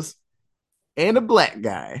he knows, and a black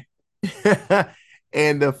guy,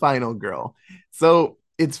 and the final girl. So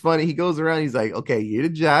it's funny. He goes around. He's like, okay, you're the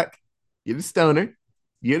jock, you're the stoner,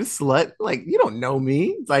 you're the slut. Like, you don't know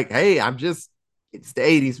me. It's like, hey, it's the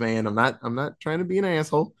 80s, man. I'm not trying to be an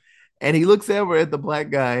asshole. And he looks over at the black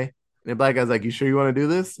guy, and the black guy's like, you sure you want to do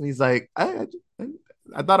this? And he's like, I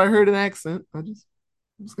thought I heard an accent. I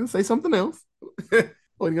was going to say something else. Wasn't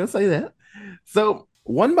going to say that. So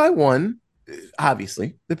one by one,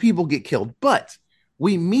 obviously, the people get killed. But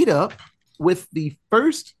we meet up with the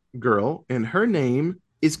first girl, and her name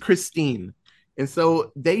is Christine. And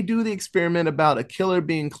so they do the experiment about a killer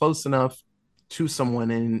being close enough to someone,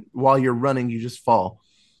 and while you're running, you just fall.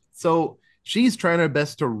 So she's trying her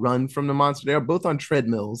best to run from the monster. They're both on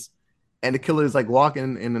treadmills, and the killer is like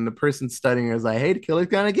walking, and then the person studying her is like, hey, the killer's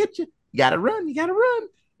gonna get you. You gotta run, you gotta run.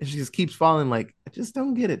 And she just keeps falling. Like, I just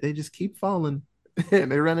don't get it. They just keep falling. And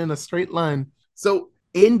they run in a straight line. So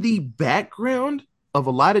in the background of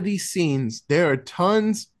a lot of these scenes, there are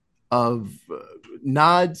tons of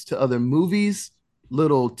nods to other movies,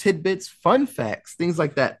 little tidbits, fun facts, things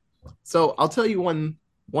like that. So I'll tell you one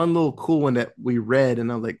little cool one that we read,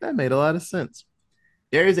 and I'm like, that made a lot of sense.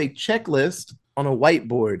 There is a checklist on a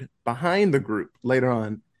whiteboard behind the group later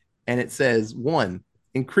on, and it says 1,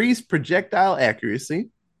 increase projectile accuracy,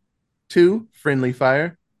 2, friendly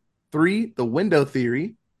fire, 3, the window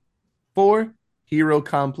theory, 4, hero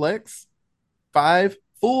complex, 5,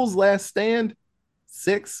 fool's last stand,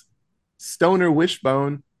 6, stoner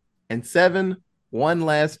wishbone, and 7, one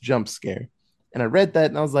last jump scare. And I read that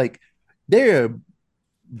and I was like, they're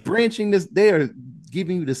branching this, they are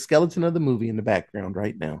giving you the skeleton of the movie in the background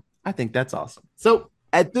right now. I think that's awesome. So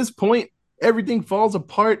at this point, everything falls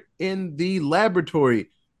apart in the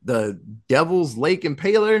laboratory. The Devil's Lake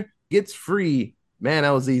Impaler gets free. Man,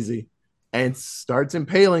 that was easy. And starts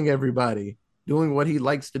impaling everybody, doing what he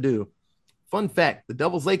likes to do. Fun fact, the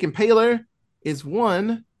Devil's Lake Impaler is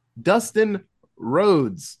one Dustin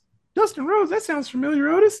Rhodes. Dustin Rhodes, that sounds familiar,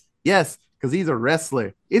 Otis. Yes, because he's a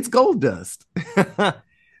wrestler. It's Goldust.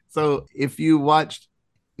 So if you watched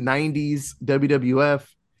 90s WWF,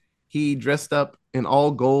 he dressed up in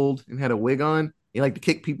all gold and had a wig on. He liked to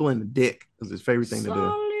kick people in the dick. It was his favorite thing to do.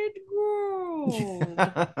 Solid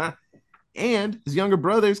gold. And his younger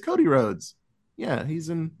brother is Cody Rhodes. Yeah, he's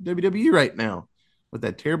in WWE right now with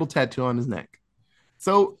that terrible tattoo on his neck.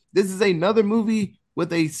 So this is another movie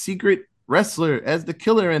with a secret wrestler as the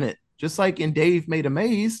killer in it. Just like in Dave Made a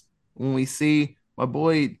Maze, when we see my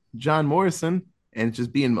boy John Morrison and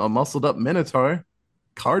just being a muscled up Minotaur,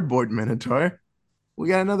 cardboard Minotaur, we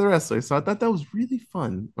got another wrestler. So I thought that was really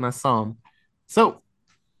fun when I saw him. So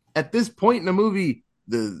at this point in the movie,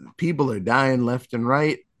 the people are dying left and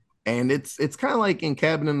right. And it's kind of like in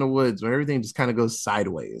Cabin in the Woods where everything just kind of goes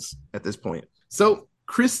sideways at this point. So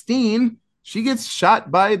Christine, she gets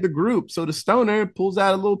shot by the group. So the stoner pulls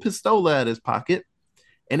out a little pistola out of his pocket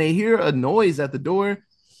and they hear a noise at the door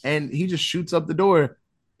and he just shoots up the door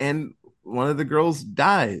and one of the girls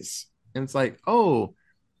dies. And it's like, oh,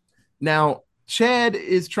 now Chad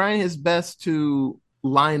is trying his best to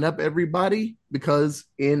line up everybody because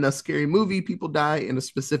in a scary movie, people die in a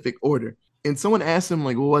specific order. And someone asks him,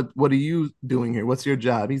 like, well, what are you doing here? What's your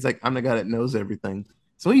job? He's like, I'm the guy that knows everything.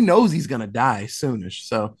 So he knows he's gonna die soonish.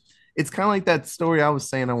 So it's kind of like that story I was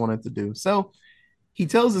saying I wanted to do. So he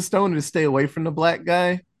tells the stoner to stay away from the black guy,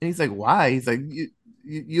 and he's like, "Why?" He's like,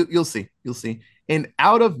 "You'll see, you'll see." And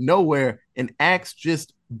out of nowhere, an axe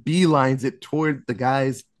just beelines it toward the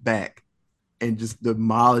guy's back and just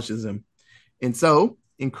demolishes him. And so,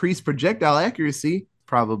 increased projectile accuracy,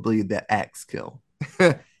 probably the axe kill.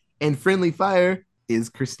 And friendly fire is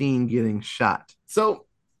Christine getting shot. So,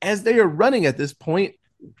 as they are running at this point,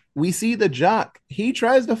 we see the jock. He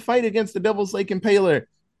tries to fight against the Devil's Lake Impaler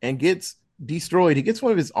and gets destroyed. He gets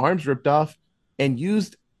one of his arms ripped off and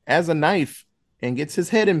used as a knife and gets his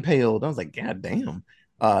head impaled. I was like, God damn.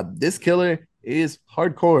 This killer is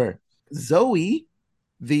hardcore. Zoe,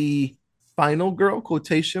 the final girl,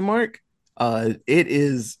 quotation mark, it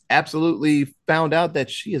is absolutely found out that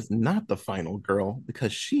she is not the final girl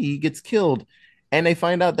because she gets killed. And they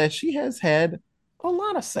find out that she has had a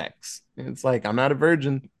lot of sex. And it's like, I'm not a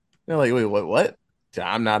virgin. They're like, wait, what?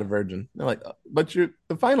 I'm not a virgin. They're like, but you're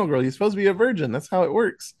the final girl. You're supposed to be a virgin. That's how it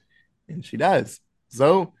works. And she dies.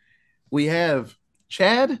 So we have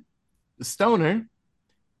Chad, the stoner,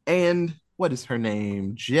 and what is her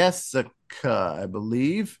name? Jessica, I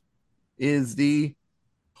believe, is the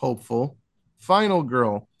hopeful final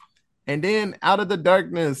girl. And then out of the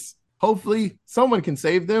darkness, hopefully someone can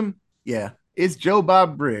save them. Yeah, it's Joe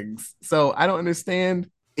Bob Briggs. So I don't understand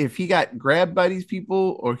if he got grabbed by these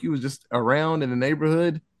people or he was just around in the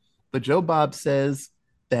neighborhood. But Joe Bob says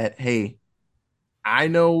that, hey, I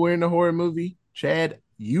know we're in a horror movie. Chad,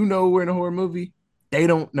 you know we're in a horror movie. They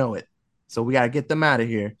don't know it. So we got to get them out of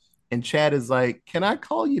here. And Chad is like, can I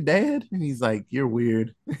call you dad? And he's like, you're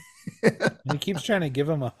weird. He keeps trying to give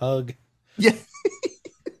him a hug. Yeah.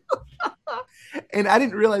 And I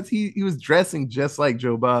didn't realize he was dressing just like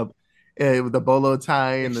Joe Bob with the bolo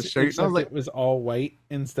tie and the shirt. I was like, it was all white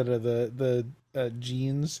instead of the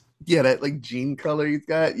jeans. Yeah, that like jean color he's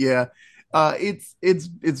got. Yeah. It's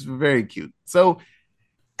very cute. So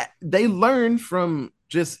they learn from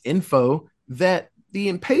just info that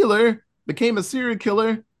the Impaler became a serial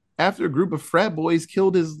killer after a group of frat boys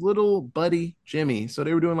killed his little buddy Jimmy. So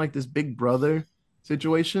they were doing like this big brother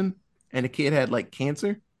situation, and the kid had like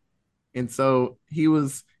cancer. And so he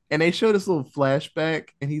was, and they showed this little flashback,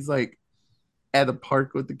 and he's like at a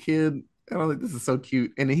park with the kid. And I was like, this is so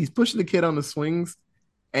cute. And then he's pushing the kid on the swings,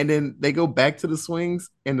 and then they go back to the swings,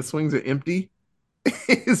 and the swings are empty.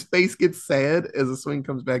 His face gets sad as the swing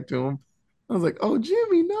comes back to him. I was like, oh,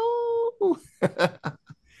 Jimmy, no.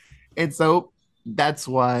 And so that's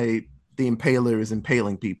why the Impaler is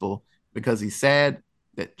impaling people, because he's sad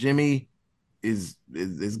that Jimmy is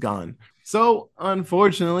gone. So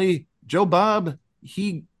unfortunately, Joe Bob,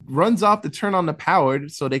 he runs off to turn on the power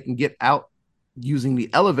so they can get out using the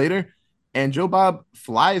elevator. And Joe Bob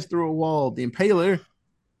flies through a wall. The Impaler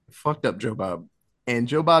fucked up Joe Bob. And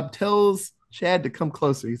Joe Bob tells Chad to come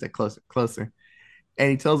closer. He's like, closer, closer.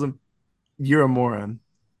 And he tells him, you're a moron.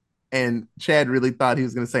 And Chad really thought he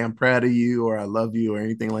was going to say, I'm proud of you, or I love you, or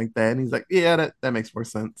anything like that. And he's like, yeah, that makes more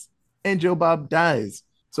sense. And Joe Bob dies.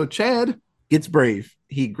 So Chad gets brave.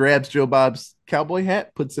 He grabs Joe Bob's cowboy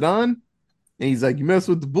hat, puts it on, and he's like, you mess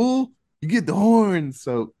with the bull, you get the horns.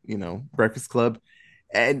 So, Breakfast Club.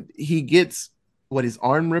 And he gets his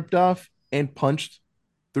arm ripped off and punched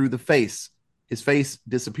through the face. His face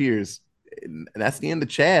disappears. And that's the end of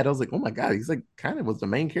Chad. I was like, oh my God, he's like kind of was the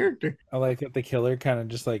main character. I like that the killer kind of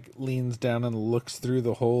just like leans down and looks through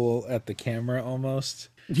the hole at the camera almost.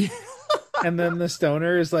 Yeah. And then the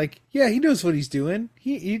stoner is like, yeah, he knows what he's doing.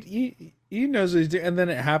 He knows what he's doing. And then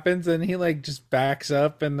it happens and he like just backs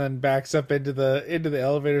up and then backs up into the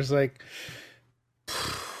elevators like,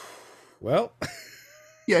 well.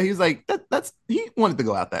 Yeah, he was like, he wanted to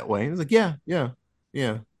go out that way. He was like, yeah.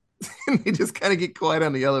 And they just kind of get quiet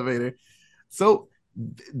on the elevator. So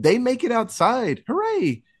they make it outside.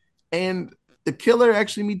 Hooray. And the killer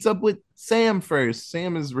actually meets up with Sam first.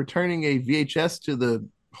 Sam is returning a VHS to the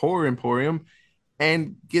horror emporium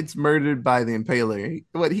and gets murdered by the Impaler.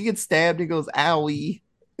 He gets stabbed. He goes, owie.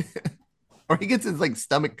 Or he gets his like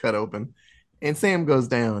stomach cut open and Sam goes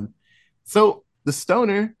down. So the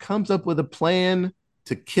stoner comes up with a plan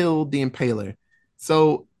to kill the impaler.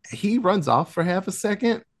 So he runs off for half a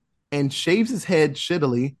second and shaves his head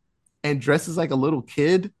shittily and dresses like a little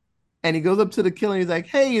kid. And he goes up to the killer and he's like,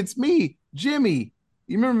 "Hey, it's me, Jimmy.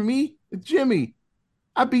 You remember me? It's Jimmy.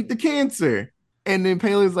 I beat the cancer." And the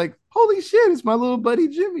impaler's like, "Holy shit, it's my little buddy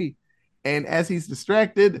Jimmy." And as he's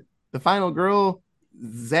distracted, the final girl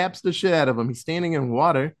zaps the shit out of him. He's standing in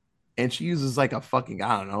water and she uses like a fucking,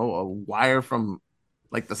 I don't know, a wire from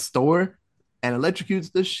like the store and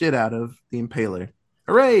electrocutes the shit out of the impaler.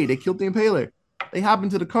 Hooray, they killed the impaler. They hop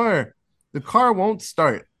into the car. The car won't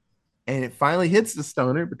start. And it finally hits the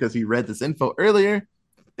stoner because he read this info earlier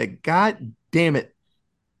that, god damn it,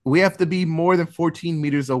 we have to be more than 14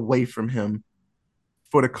 meters away from him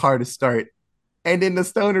for the car to start. And then the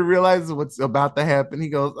stoner realizes what's about to happen. He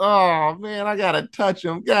goes, "Oh man, I gotta touch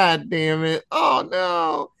him. God damn it. Oh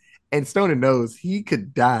no." And Stoner knows he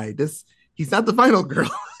could die. He's not the final girl.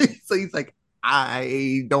 So he's like,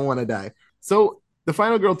 "I don't want to die." So the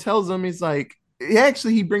final girl tells him, he's like,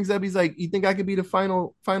 he brings up, he's like, "You think I could be the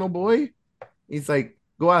final boy?" He's like,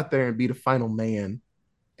 "Go out there and be the final man."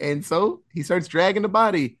 And so he starts dragging the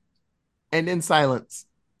body, and then silence.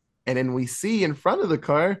 And then we see in front of the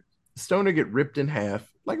car, Stoner get ripped in half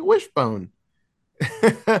like a wishbone.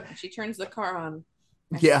 She turns the car on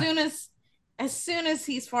as Yeah. soon as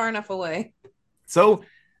he's far enough away. So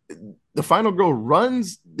the final girl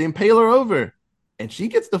runs the impaler over and she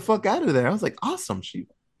gets the fuck out of there. I was like, awesome. She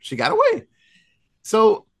got away.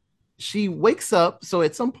 So she wakes up. So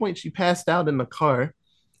at some point she passed out in the car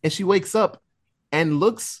and she wakes up and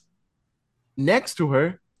looks next to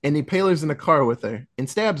her, and the impaler's in the car with her and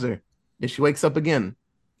stabs her. And she wakes up again.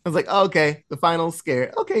 I was like, oh, okay, the final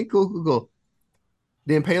scare. Okay, cool.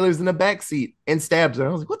 The impaler's in the back seat and stabs her.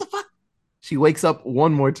 I was like, what the fuck? She wakes up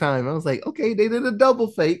one more time. I was like, okay, they did a double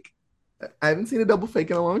fake. I haven't seen a double fake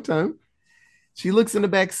in a long time. She looks in the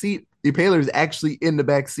back seat. The impaler is actually in the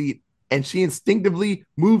back seat, and she instinctively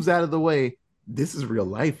moves out of the way. This is real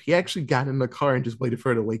life. He actually got in the car and just waited for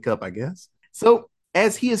her to wake up, I guess. So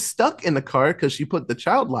as he is stuck in the car because she put the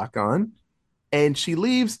child lock on and she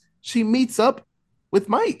leaves, she meets up with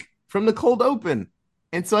Mike from the cold open.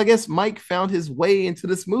 And so I guess Mike found his way into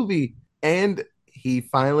this movie and he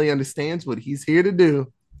finally understands what he's here to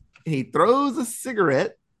do. He throws a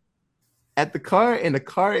cigarette at the car and the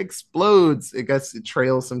car explodes. It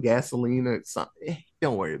trails some gasoline or something.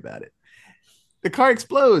 Don't worry about it. The car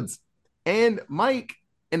explodes and Mike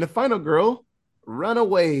and the final girl run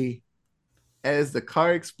away as the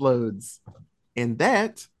car explodes. And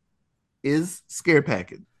that is Scare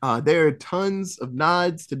Package. There are tons of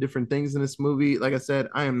nods to different things in this movie. Like I said,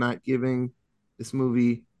 I am not giving this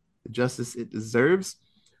movie the justice it deserves.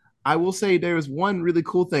 I will say there is one really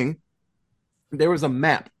cool thing. There was a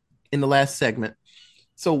map in the last segment.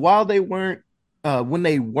 So while when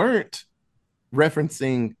they weren't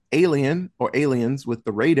referencing Alien or aliens with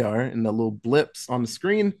the radar and the little blips on the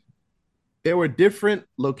screen, there were different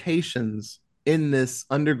locations in this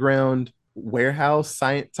underground warehouse,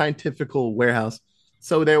 scientific warehouse.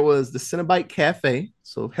 So there was the Cenobite Cafe,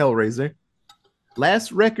 so Hellraiser,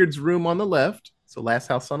 Last Records Room on the left, so Last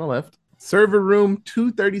House on the left, Server Room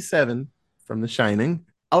 237 from The Shining,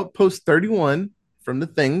 Outpost 31 from The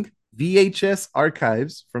Thing, VHS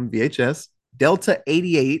Archives from VHS, Delta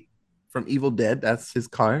 88 from Evil Dead, that's his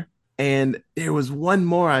car. And there was one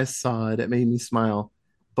more I saw that made me smile.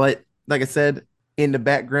 But like I said, in the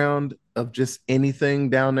background of just anything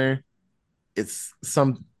down there, it's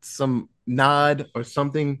some nod or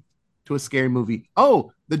something to a scary movie.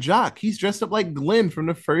 Oh, the jock. He's dressed up like Glenn from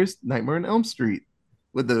the first Nightmare on Elm Street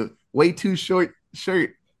with the way too short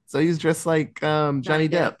shirt. So he's dressed like Johnny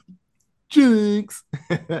Depp. Jinx.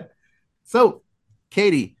 So,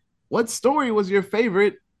 Katie, what story was your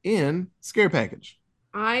favorite in Scare Package?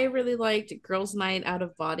 I really liked Girls' Night Out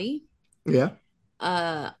of Body. Yeah.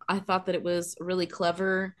 I thought that it was really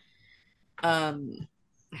clever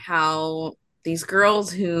how these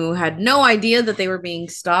girls who had no idea that they were being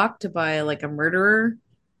stalked by like a murderer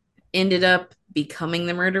ended up becoming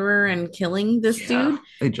the murderer and killing this dude.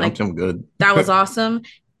 They jumped him good. That was awesome.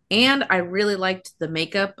 And I really liked the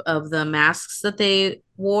makeup of the masks that they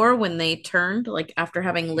wore when they turned, like after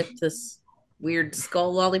having licked this weird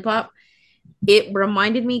skull lollipop. It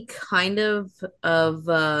reminded me kind of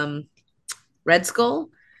Red Skull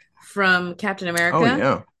from Captain America. Oh,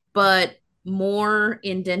 yeah. But more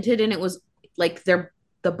indented, and it was like the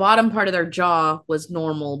bottom part of their jaw was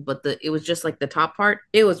normal, but it was just like the top part.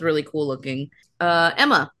 It was really cool looking.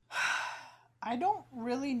 Emma. I don't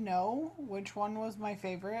really know which one was my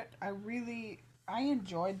favorite. I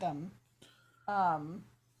enjoyed them.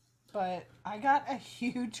 but I got a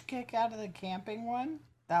huge kick out of the camping one.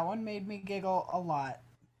 That one made me giggle a lot.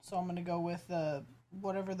 So I'm gonna go with the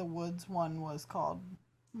whatever the woods one was called.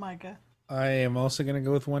 Micah. I am also going to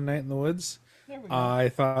go with One Night in the Woods. There we go. I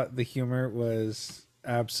thought the humor was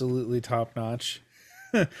absolutely top notch.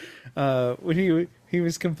 When he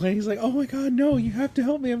was complaining, he's like, "Oh my god, no! You have to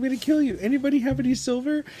help me! I'm gonna kill you! Anybody have any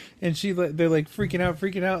silver?" And they're like freaking out.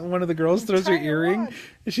 And one of the girls throws her earring,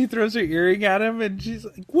 and she throws her earring at him, and she's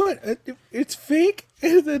like, "What? It's fake!"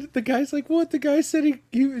 And then the guy's like, "What?" The guy said he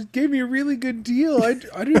gave me a really good deal. I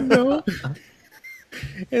didn't know.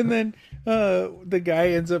 And then the guy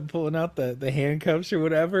ends up pulling out the handcuffs or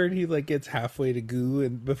whatever, and he like gets halfway to goo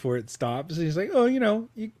and before it stops, and he's like, "Oh,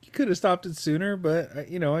 you could have stopped it sooner, but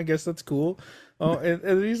I guess that's cool." Oh,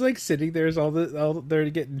 and he's like sitting there as all they're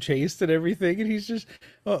getting chased and everything, and he's just,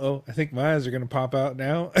 I think my eyes are gonna pop out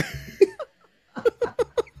now.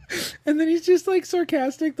 And then he's just like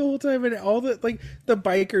sarcastic the whole time, and all the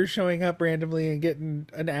bikers showing up randomly and getting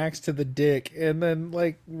an axe to the dick, and then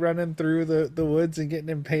like running through the woods and getting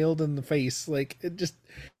impaled in the face. Like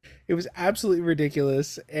it was absolutely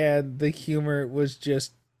ridiculous, and the humor was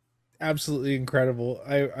just absolutely incredible.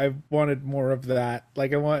 I wanted more of that.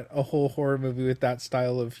 Like I want a whole horror movie with that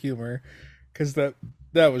style of humor, because that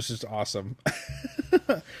was just awesome.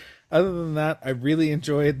 Other than that, I really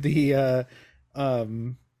enjoyed the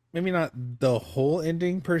maybe not the whole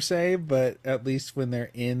ending per se, but at least when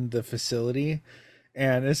they're in the facility,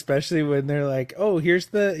 and especially when they're like, "Oh, here's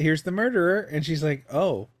the murderer," and she's like,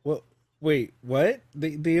 "Oh, well, wait, what?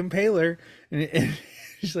 The impaler?" And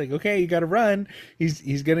she's like, "Okay, you got to run.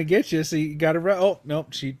 He's gonna get you, so you got to run." Oh,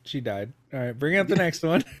 nope, she died. All right, bring out the next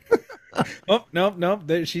one. Oh, nope,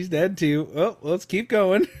 she's dead too. Oh, let's keep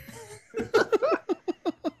going.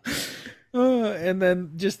 And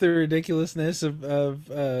then just the ridiculousness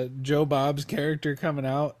of Joe Bob's character coming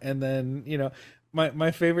out, and then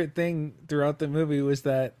my favorite thing throughout the movie was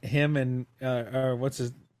that him and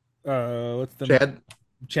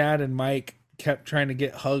Chad and Mike kept trying to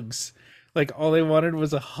get hugs. Like all they wanted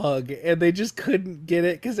was a hug, and they just couldn't get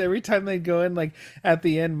it, because every time they'd go in, like at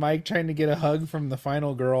the end, Mike trying to get a hug from the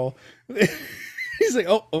final girl, he's like,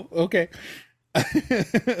 "Oh, okay."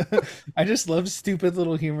 I just love stupid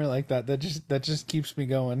little humor like that. That just keeps me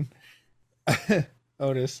going.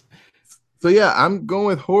 Otis. So yeah, I'm going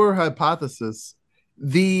with horror hypothesis.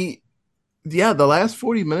 The the last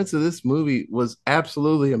 40 minutes of this movie was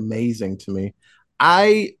absolutely amazing to me.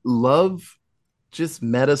 I love just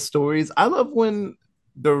meta stories. I love when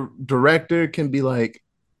the director can be like,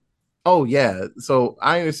 "Oh yeah, so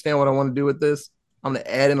I understand what I want to do with this. I'm gonna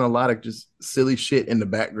add in a lot of just silly shit in the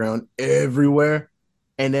background everywhere,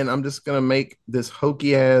 and then I'm just gonna make this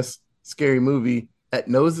hokey ass scary movie that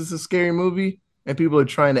knows it's a scary movie, and people are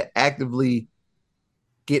trying to actively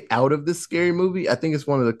get out of this scary movie." I think it's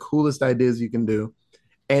one of the coolest ideas you can do.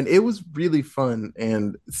 And it was really fun.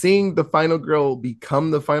 And seeing the final girl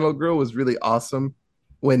become the final girl was really awesome.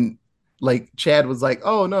 When like Chad was like,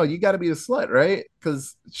 "Oh no, you got to be the slut, right?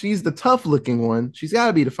 Because she's the tough looking one. She's got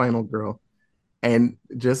to be the final girl." And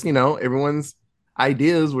just everyone's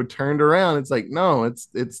ideas were turned around. It's like, no, it's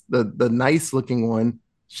the nice looking one.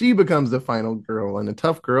 She becomes the final girl, and the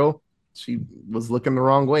tough girl, she was looking the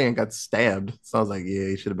wrong way and got stabbed. So I was like, yeah,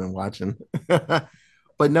 you should have been watching.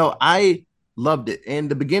 But no, I loved it. And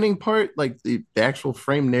the beginning part, like the actual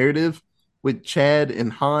frame narrative with Chad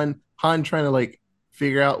and Han trying to like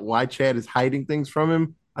figure out why Chad is hiding things from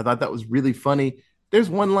him. I thought that was really funny. There's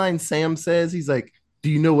one line Sam says, he's like, "Do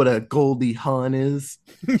you know what a Goldie Hawn is?"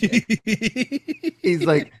 He's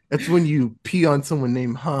like, "That's when you pee on someone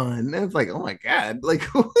named Han." And it's like, oh my God, like,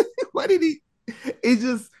 why did he? It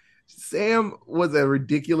just, Sam was a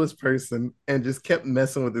ridiculous person and just kept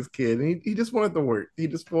messing with this kid. And he just wanted to work. He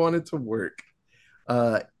just wanted to work.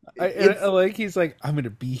 I like, he's like, "I'm gonna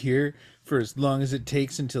be here for as long as it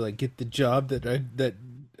takes until I get the job that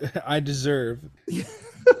I deserve."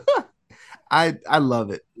 I love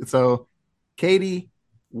it. So, Katie,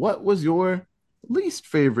 what was your least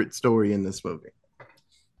favorite story in this movie?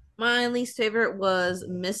 My least favorite was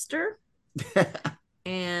Mr.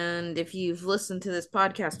 And if you've listened to this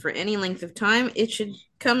podcast for any length of time, it should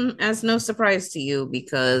come as no surprise to you,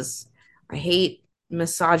 because I hate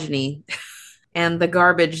misogyny and the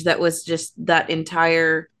garbage that was just that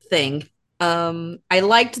entire thing. I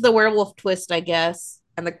liked the werewolf twist, I guess,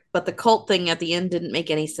 but the cult thing at the end didn't make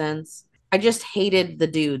any sense. I just hated the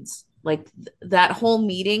dudes. Like that whole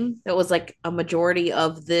meeting that was like a majority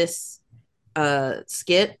of this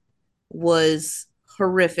skit was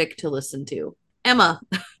horrific to listen to. Emma.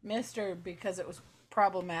 Mister, because it was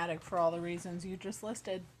problematic for all the reasons you just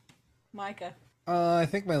listed. Micah. I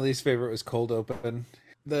think my least favorite was Cold Open.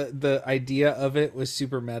 The idea of it was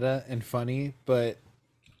super meta and funny, but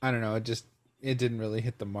I don't know, it didn't really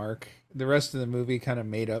hit the mark. The rest of the movie kind of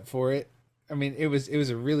made up for it. I mean, it was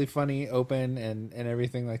a really funny open and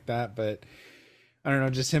everything like that, but I don't know,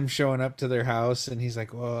 just him showing up to their house and he's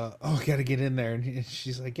like, "Well, I got to get in there." And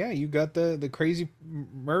she's like, "Yeah, you got the crazy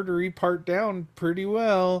murdery part down pretty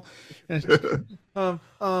well." And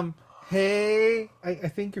hey, I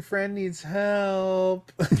think your friend needs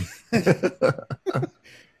help.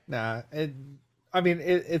 Nah,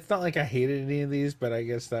 it's not like I hated any of these, but I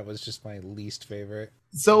guess that was just my least favorite.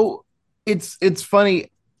 So it's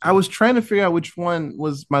funny. I was trying to figure out which one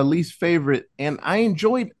was my least favorite, and I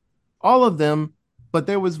enjoyed all of them, but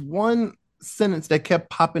there was one sentence that kept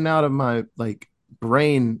popping out of my like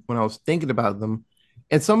brain when I was thinking about them,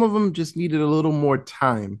 and some of them just needed a little more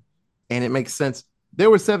time, and it makes sense. There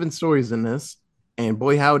were seven stories in this, and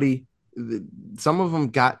boy howdy, some of them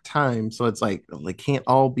got time, so it's like they can't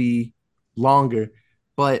all be longer,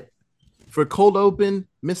 but for Cold Open,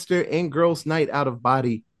 Mr. and Girls Night Out of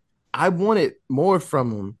Body, I wanted more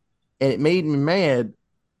from him. And it made me mad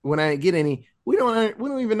when I didn't get any. We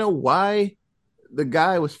don't even know why the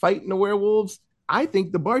guy was fighting the werewolves. I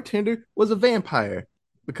think the bartender was a vampire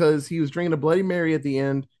because he was drinking a Bloody Mary at the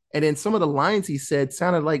end. And then some of the lines he said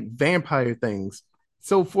sounded like vampire things.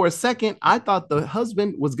 So for a second, I thought the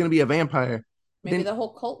husband was going to be a vampire. Maybe Then, the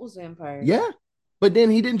whole cult was vampires. yeah, but then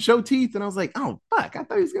he didn't show teeth, and I was like, oh fuck, I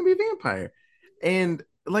thought he was gonna be a vampire. And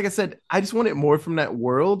like I said, I just wanted more from that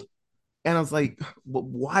world. And I was like, well,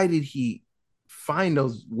 why did he find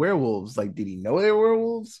those werewolves? Like, did he know they were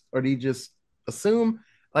werewolves, or did he just assume?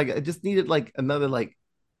 Like, I just needed like another like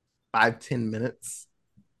 5-10 minutes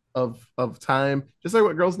of time, just like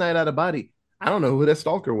what Girls Night Out of Body. I don't know who that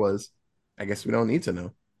stalker was. I guess we don't need to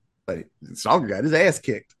know, but the stalker got his ass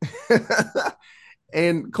kicked.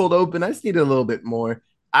 And Cold Open, I just needed a little bit more.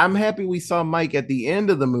 I'm happy we saw Mike at the end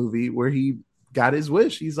of the movie where he got his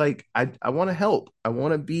wish. He's like, I want to help. I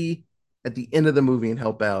want to be at the end of the movie and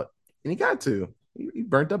help out. And he got to. He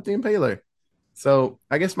burnt up the impaler. So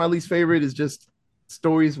I guess my least favorite is just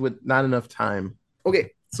stories with not enough time.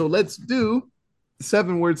 Okay, so let's do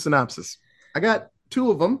 7-word synopsis. I got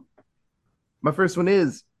two of them. My first one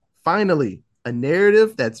is finally a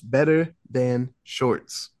narrative that's better than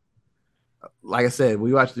shorts. Like I said,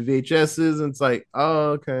 we watch the VHSs and it's like,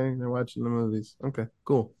 oh, okay, they're watching the movies. Okay,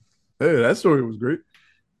 cool. Hey, that story was great.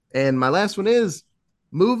 And my last one is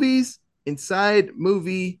movies inside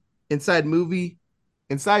movie, inside movie,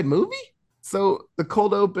 inside movie. So the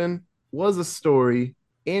Cold Open was a story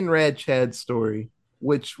in Rad Chad's story,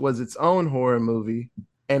 which was its own horror movie.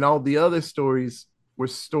 And all the other stories were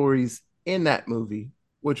stories in that movie,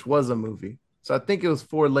 which was a movie. So I think it was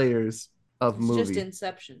 4 layers of It's movie. just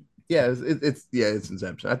Inception, Yeah, it's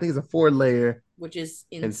Inception. I think it's a 4-layer which is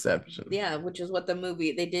Inception. Yeah, which is what they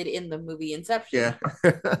did in the movie Inception. Yeah.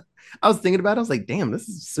 I was thinking about it. I was like, damn, this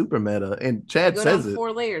is super meta. And Chad Go says down it.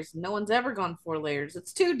 4 layers. No one's ever gone 4 layers.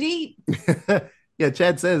 It's too deep. Yeah,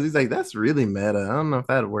 Chad says, he's like, that's really meta. I don't know if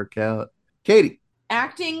that'd work out. Katie.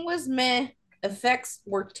 Acting was meh. Effects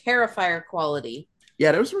were Terrifier quality.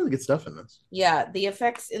 Yeah, there was some really good stuff in this. Yeah, the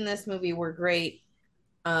effects in this movie were great.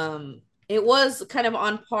 It was kind of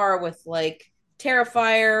on par with like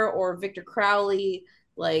Terrifier or Victor Crowley,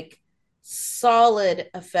 like solid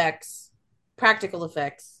effects, practical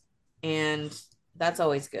effects, and that's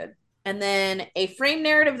always good. And then a frame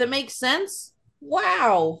narrative that makes sense.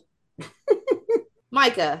 Wow.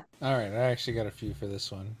 Micah. All right, I actually got a few for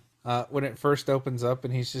this one. When it first opens up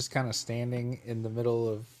and he's just kind of standing in the middle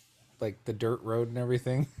of like the dirt road and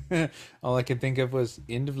everything, all I could think of was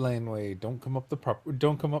end of laneway. Don't come up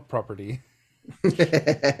property.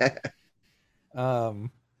 Can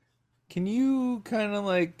you kind of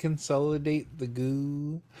like consolidate the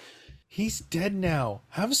goo? He's dead now.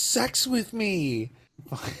 Have sex with me.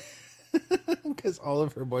 Because all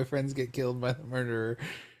of her boyfriends get killed by the murderer.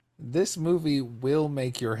 This movie will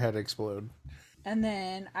make your head explode. And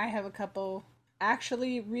then I have a couple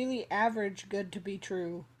actually really average good to be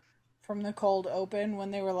true from the Cold Open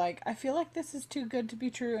when they were like, I feel like this is too good to be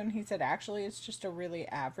true. And he said, actually, it's just a really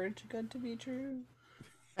average good to be true.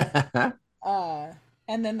 And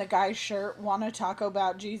then the guy's shirt, wanna talk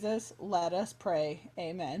about Jesus? Let us pray.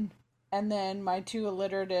 Amen. And then my 2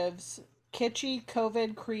 alliteratives, kitschy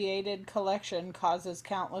COVID created collection causes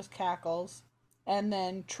countless cackles. And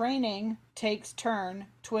then training takes turn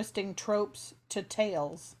twisting tropes to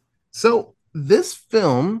tales. So this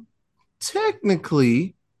film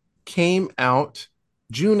technically came out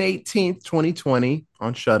June 18th, 2020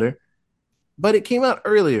 on Shudder, but it came out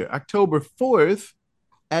earlier, October 4th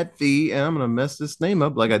at the, and I'm going to mess this name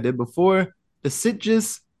up like I did before, the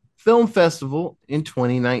Sitges Film Festival in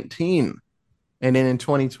 2019. And then in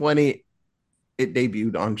 2020, it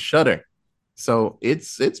debuted on Shudder. So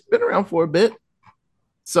it's been around for a bit.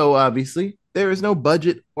 So obviously, there is no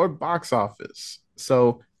budget or box office.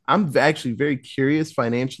 So I'm actually very curious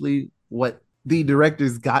financially what the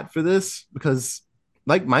directors got for this because,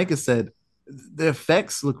 like Micah said, the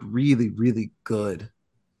effects look really, really good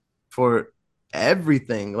for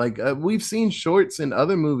everything. Like we've seen shorts in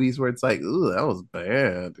other movies where it's like, ooh, that was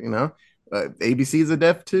bad, you know. ABC's a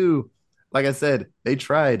Deaf too. Like I said, they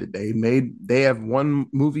tried. They have one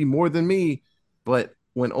movie more than me, but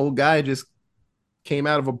when old guy just came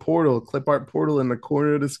out of a portal, a clip art portal in the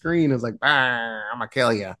corner of the screen, it's like, ah, I'm gonna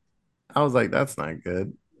kill you. I was like, that's not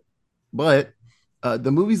good. But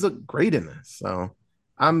the movies look great in this, so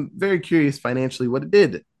I'm very curious financially what it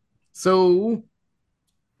did. So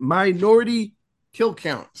minority kill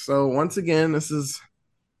count. So once again, this is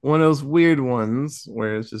one of those weird ones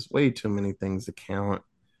where it's just way too many things to count.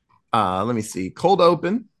 Let me see. Cold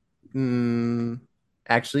open.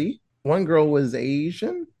 Actually, one girl was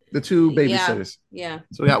Asian. The two babysitters. Yeah.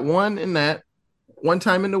 So we got one in that. One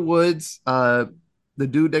time in the woods. The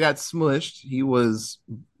dude that got smushed, he was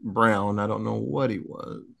brown. I don't know what he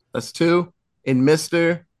was. That's two. In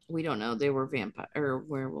Mister, We don't know. They were vampire or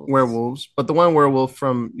werewolves. werewolves, but the one werewolf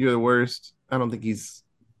from You're the Worst. I don't think he's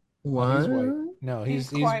Oh, he's what. white. No, He's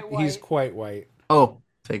quite he's white. quite white. Oh,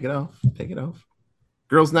 take it off. Take it off.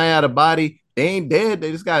 Girls Night Out of Body. They ain't dead.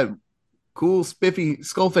 They just got cool, spiffy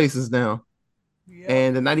skull faces now. Yep.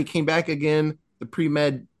 And the night he came back again, the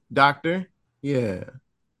pre-med doctor. Yeah.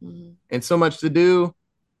 Mhm. And So Much to Do.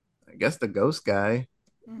 I guess the ghost guy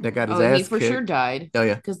that got his Oh, ass he for kicked. sure died Oh,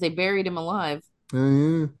 yeah. because they buried him alive.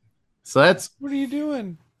 Mhm. So that's What are you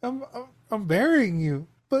doing? I'm burying you,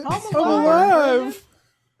 but I'm I'm alive. alive.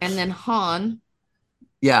 And then Han.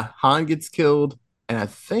 yeah, Han gets killed, and I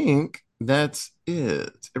think that's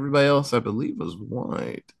it. Everybody else, I believe, was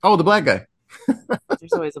white. Oh, the black guy.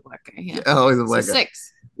 There's always a black guy. Yeah. Always a So black guy.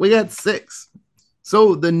 6. We got 6.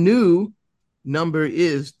 So the new number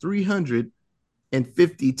is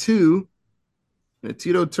 352. And a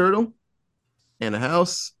Tito turtle, and a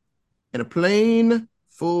house, and a plane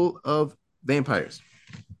full of vampires.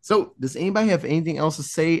 So, does anybody have anything else to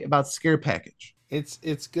say about Scare Package?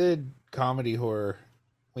 It's good comedy horror.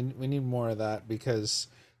 We need more of that because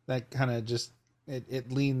that kind of just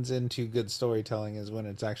it leans into good storytelling is when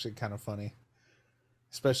it's actually kind of funny.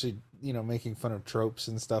 Especially, making fun of tropes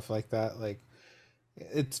and stuff like that. Like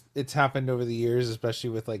it's happened over the years, especially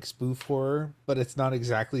with like spoof horror, but it's not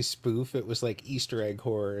exactly spoof. It was like Easter egg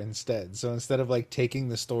horror instead. So instead of like taking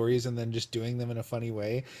the stories and then just doing them in a funny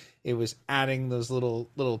way, it was adding those little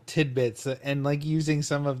tidbits and like using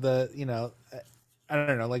some of the, I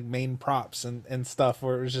don't know, like main props and stuff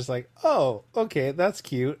where it was just like, oh, okay, that's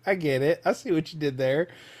cute. I get it. I see what you did there.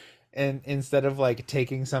 And instead of like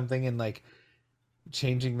taking something and like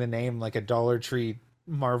changing the name like a Dollar Tree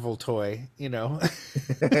Marvel toy,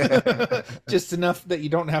 just enough that you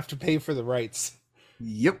don't have to pay for the rights.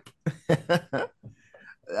 Yep.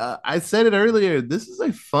 I said it earlier. This is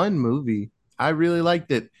a fun movie. I really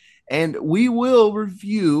liked it. And we will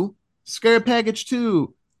review Scare Package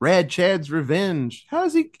 2, Rad Chad's Revenge. How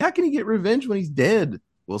can he get revenge when he's dead?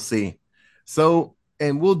 We'll see. So,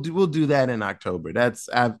 and we'll do that in October. That's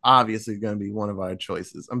obviously going to be one of our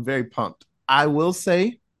choices. I'm very pumped. I will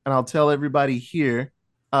say, and I'll tell everybody here,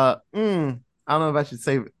 I don't know if I should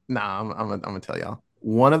say, I'm gonna tell y'all.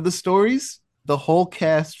 One of the stories, the whole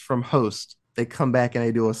cast from Host, they come back and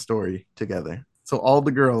they do a story together. So all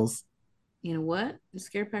the girls. You know what?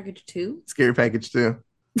 Scare Package 2? Scary Package 2.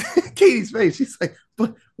 Katie's face, she's like,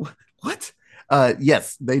 what?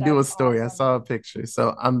 Yes, they do a That's story. awesome. I saw a picture.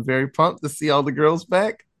 So I'm very pumped to see all the girls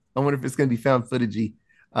back. I wonder if it's gonna be found footagey.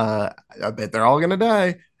 I bet they're all gonna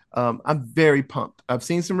die. I'm very pumped. I've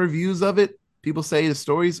seen some reviews of it. People say the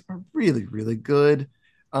stories are really, really good.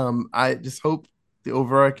 I just hope the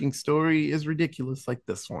overarching story is ridiculous like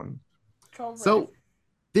this one. Correct. So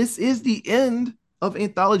this is the end of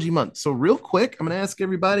Anthology Month. So real quick, I'm going to ask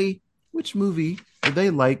everybody which movie do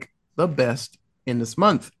they like the best in this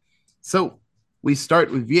month. So we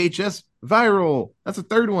start with VHS Viral. That's the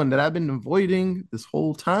third one that I've been avoiding this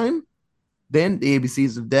whole time. Then the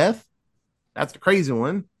ABCs of Death. That's the crazy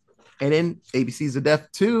one. And then ABCs of Death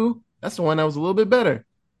 2. That's the one that was a little bit better.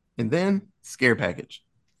 And then Scare Package.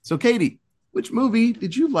 So Katie, which movie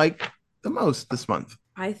did you like the most this month?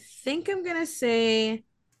 I think I'm going to say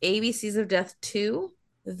ABCs of Death 2,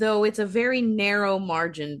 though it's a very narrow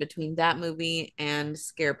margin between that movie and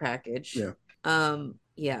Scare Package. Yeah.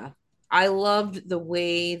 Yeah. I loved the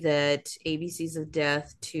way that ABCs of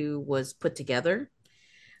Death 2 was put together.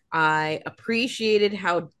 I appreciated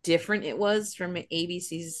how different it was from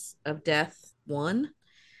ABCs of Death 1,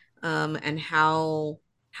 and how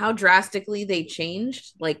drastically they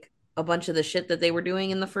changed like a bunch of the shit that they were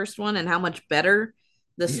doing in the first one, and how much better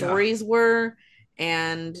the Yeah. stories were,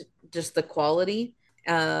 and just the quality.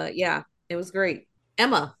 Yeah, it was great.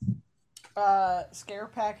 Emma. Scare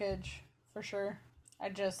package for sure.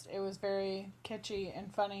 It was very kitschy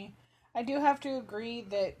and funny. I do have to agree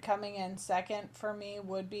that coming in second for me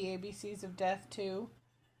would be ABCs of Death too.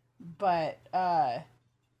 But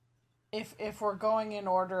if we're going in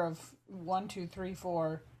order of 1, 2, 3,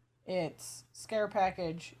 4, it's Scare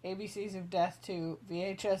Package, ABCs of Death 2,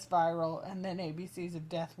 VHS Viral, and then ABCs of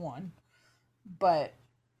Death 1. But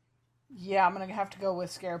yeah, I'm gonna have to go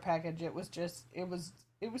with Scare Package. It was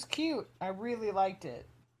cute. I really liked it.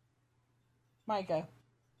 Micah.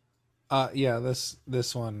 Yeah,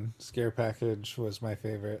 this one, Scare Package, was my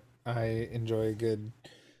favorite. I enjoy a good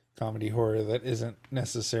comedy horror that isn't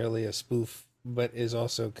necessarily a spoof, but is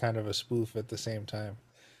also kind of a spoof at the same time.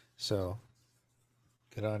 So,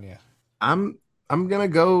 good on you. I'm gonna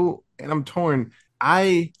go, and I'm torn.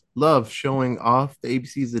 I love showing off the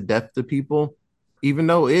ABCs of death to people, even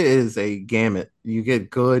though it is a gamut. You get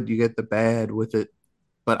good, you get the bad with it,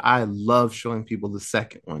 but I love showing people the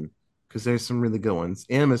second one because there's some really good ones.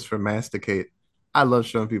 M is for masticate. I love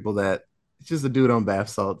showing people that. It's just a dude on bath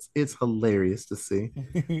salts. It's hilarious to see.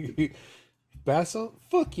 Basil?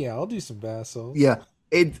 Fuck yeah, I'll do some Basil. Yeah,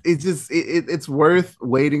 it's worth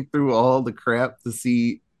waiting through all the crap to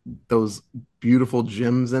see those beautiful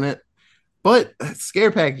gems in it. But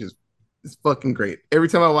Scare Package is fucking great. Every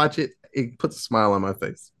time I watch it, it puts a smile on my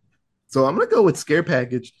face. So I'm gonna go with Scare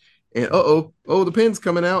Package. And the pen's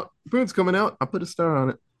coming out. The pen's coming out. I put a star on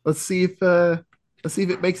it. Let's see if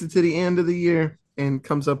it makes it to the end of the year and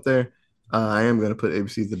comes up there. I am gonna put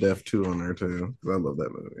ABC's The Death 2 on there too, because I love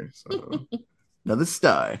that movie. So another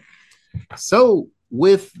star. So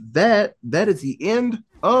with that, that is the end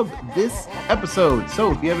of this episode.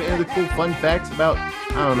 So if you have any other cool fun facts about,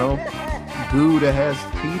 I don't know, goo that has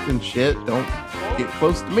teeth and shit, don't get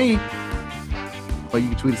close to me. Or you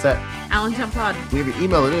can tweet us at Allentown Pod. We have your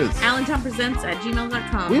email, it is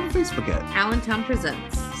AllentownPresents@gmail.com. We have a Facebook at Allentown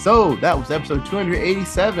Presents. So that was episode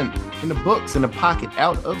 287 in the books, in the pocket,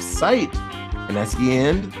 out of sight. And that's the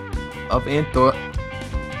end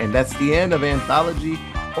of anthology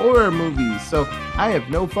horror movies. So I have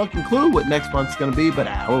no fucking clue what next month's gonna be, but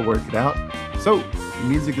I will work it out. So the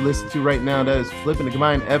music you listen to right now, that is Flipping the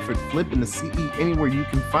Combined Effort, Flipping the CE anywhere you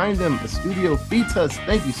can find them. The studio feeds us.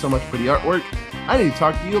 Thank you so much for the artwork. I need to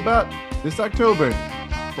talk to you about this October.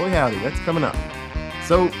 Boy howdy, that's coming up.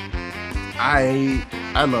 So I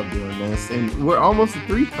love doing this, and we're almost at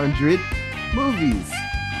 300 movies.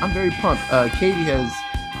 I'm very pumped. Katie has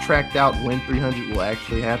tracked out when 300 will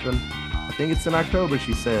actually happen. I think it's in October,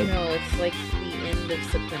 she said. No, it's like the end of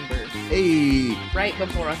September. Hey, Right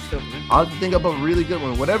before October. I'll have to think up a really good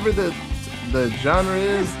one. Whatever the genre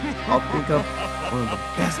is, I'll think up one of the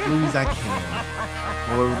best movies I can.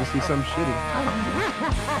 Or we'll just do something shitty. I don't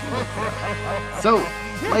know.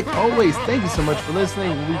 So, like always, thank you so much for listening.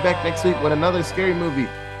 We'll be back next week with another scary movie.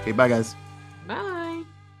 Okay, bye guys. Bye.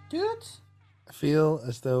 Dudes. I feel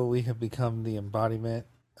as though we have become the embodiment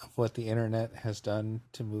of what the internet has done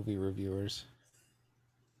to movie reviewers.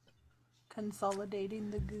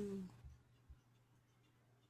 Consolidating the goo.